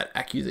level that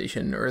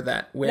accusation or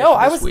that wish. No,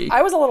 this week.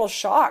 I was a little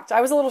shocked.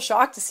 I was a little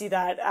shocked to see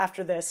that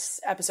after this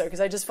episode,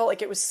 because I just felt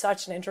like it was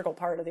such an integral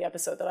part of the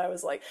episode that I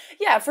was like,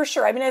 yeah, for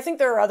sure. I mean, I think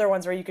there are other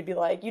ones where you could be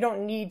like, you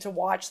don't need to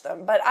watch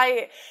them, but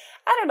I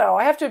don't know.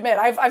 I have to admit,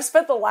 I've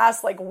spent the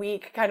last like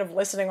week kind of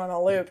listening on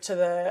a loop to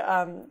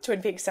the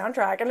Twin Peaks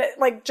soundtrack, and it,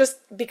 like, just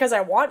because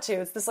I want to.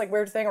 It's this like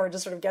weird thing where it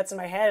just sort of gets in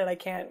my head and I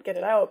can't get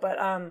it out. But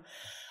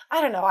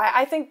I don't know.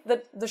 I think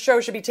that the show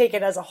should be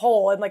taken as a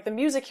whole, and like the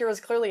music here is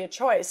clearly a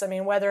choice. I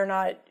mean, whether or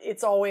not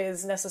it's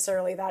always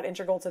necessarily that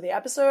integral to the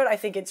episode, I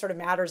think it sort of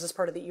matters as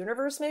part of the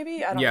universe.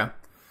 Maybe I don't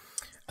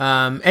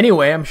know.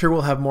 Anyway, I'm sure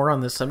we'll have more on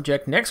this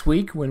subject next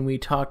week when we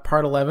talk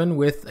part 11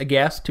 with a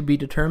guest to be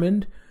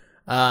determined.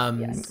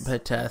 Yes.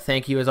 But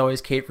thank you as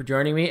always, Kate, for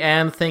joining me,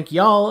 and thank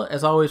y'all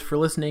as always for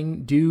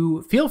listening.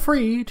 Do feel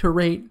free to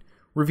rate,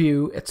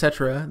 review,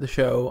 etc. the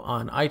show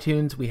on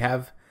iTunes. We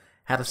have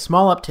had a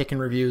small uptick in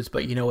reviews,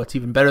 but you know what's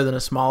even better than a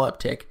small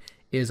uptick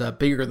is a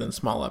bigger than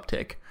small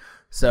uptick.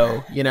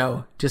 So,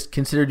 just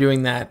consider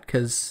doing that,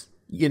 because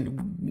it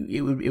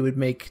would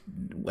make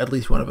at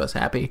least one of us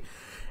happy.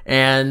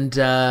 And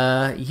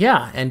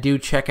and do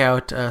check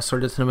out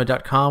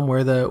sordidcinema.com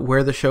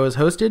where the show is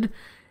hosted.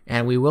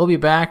 And we will be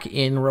back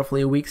in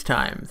roughly a week's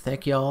time.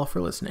 Thank you all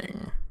for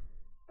listening.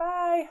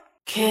 Bye.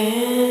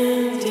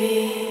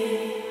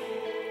 Candie,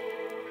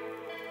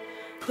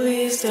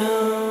 please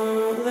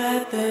don't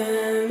let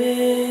them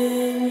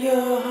in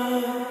your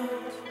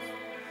heart,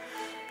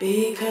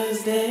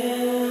 because they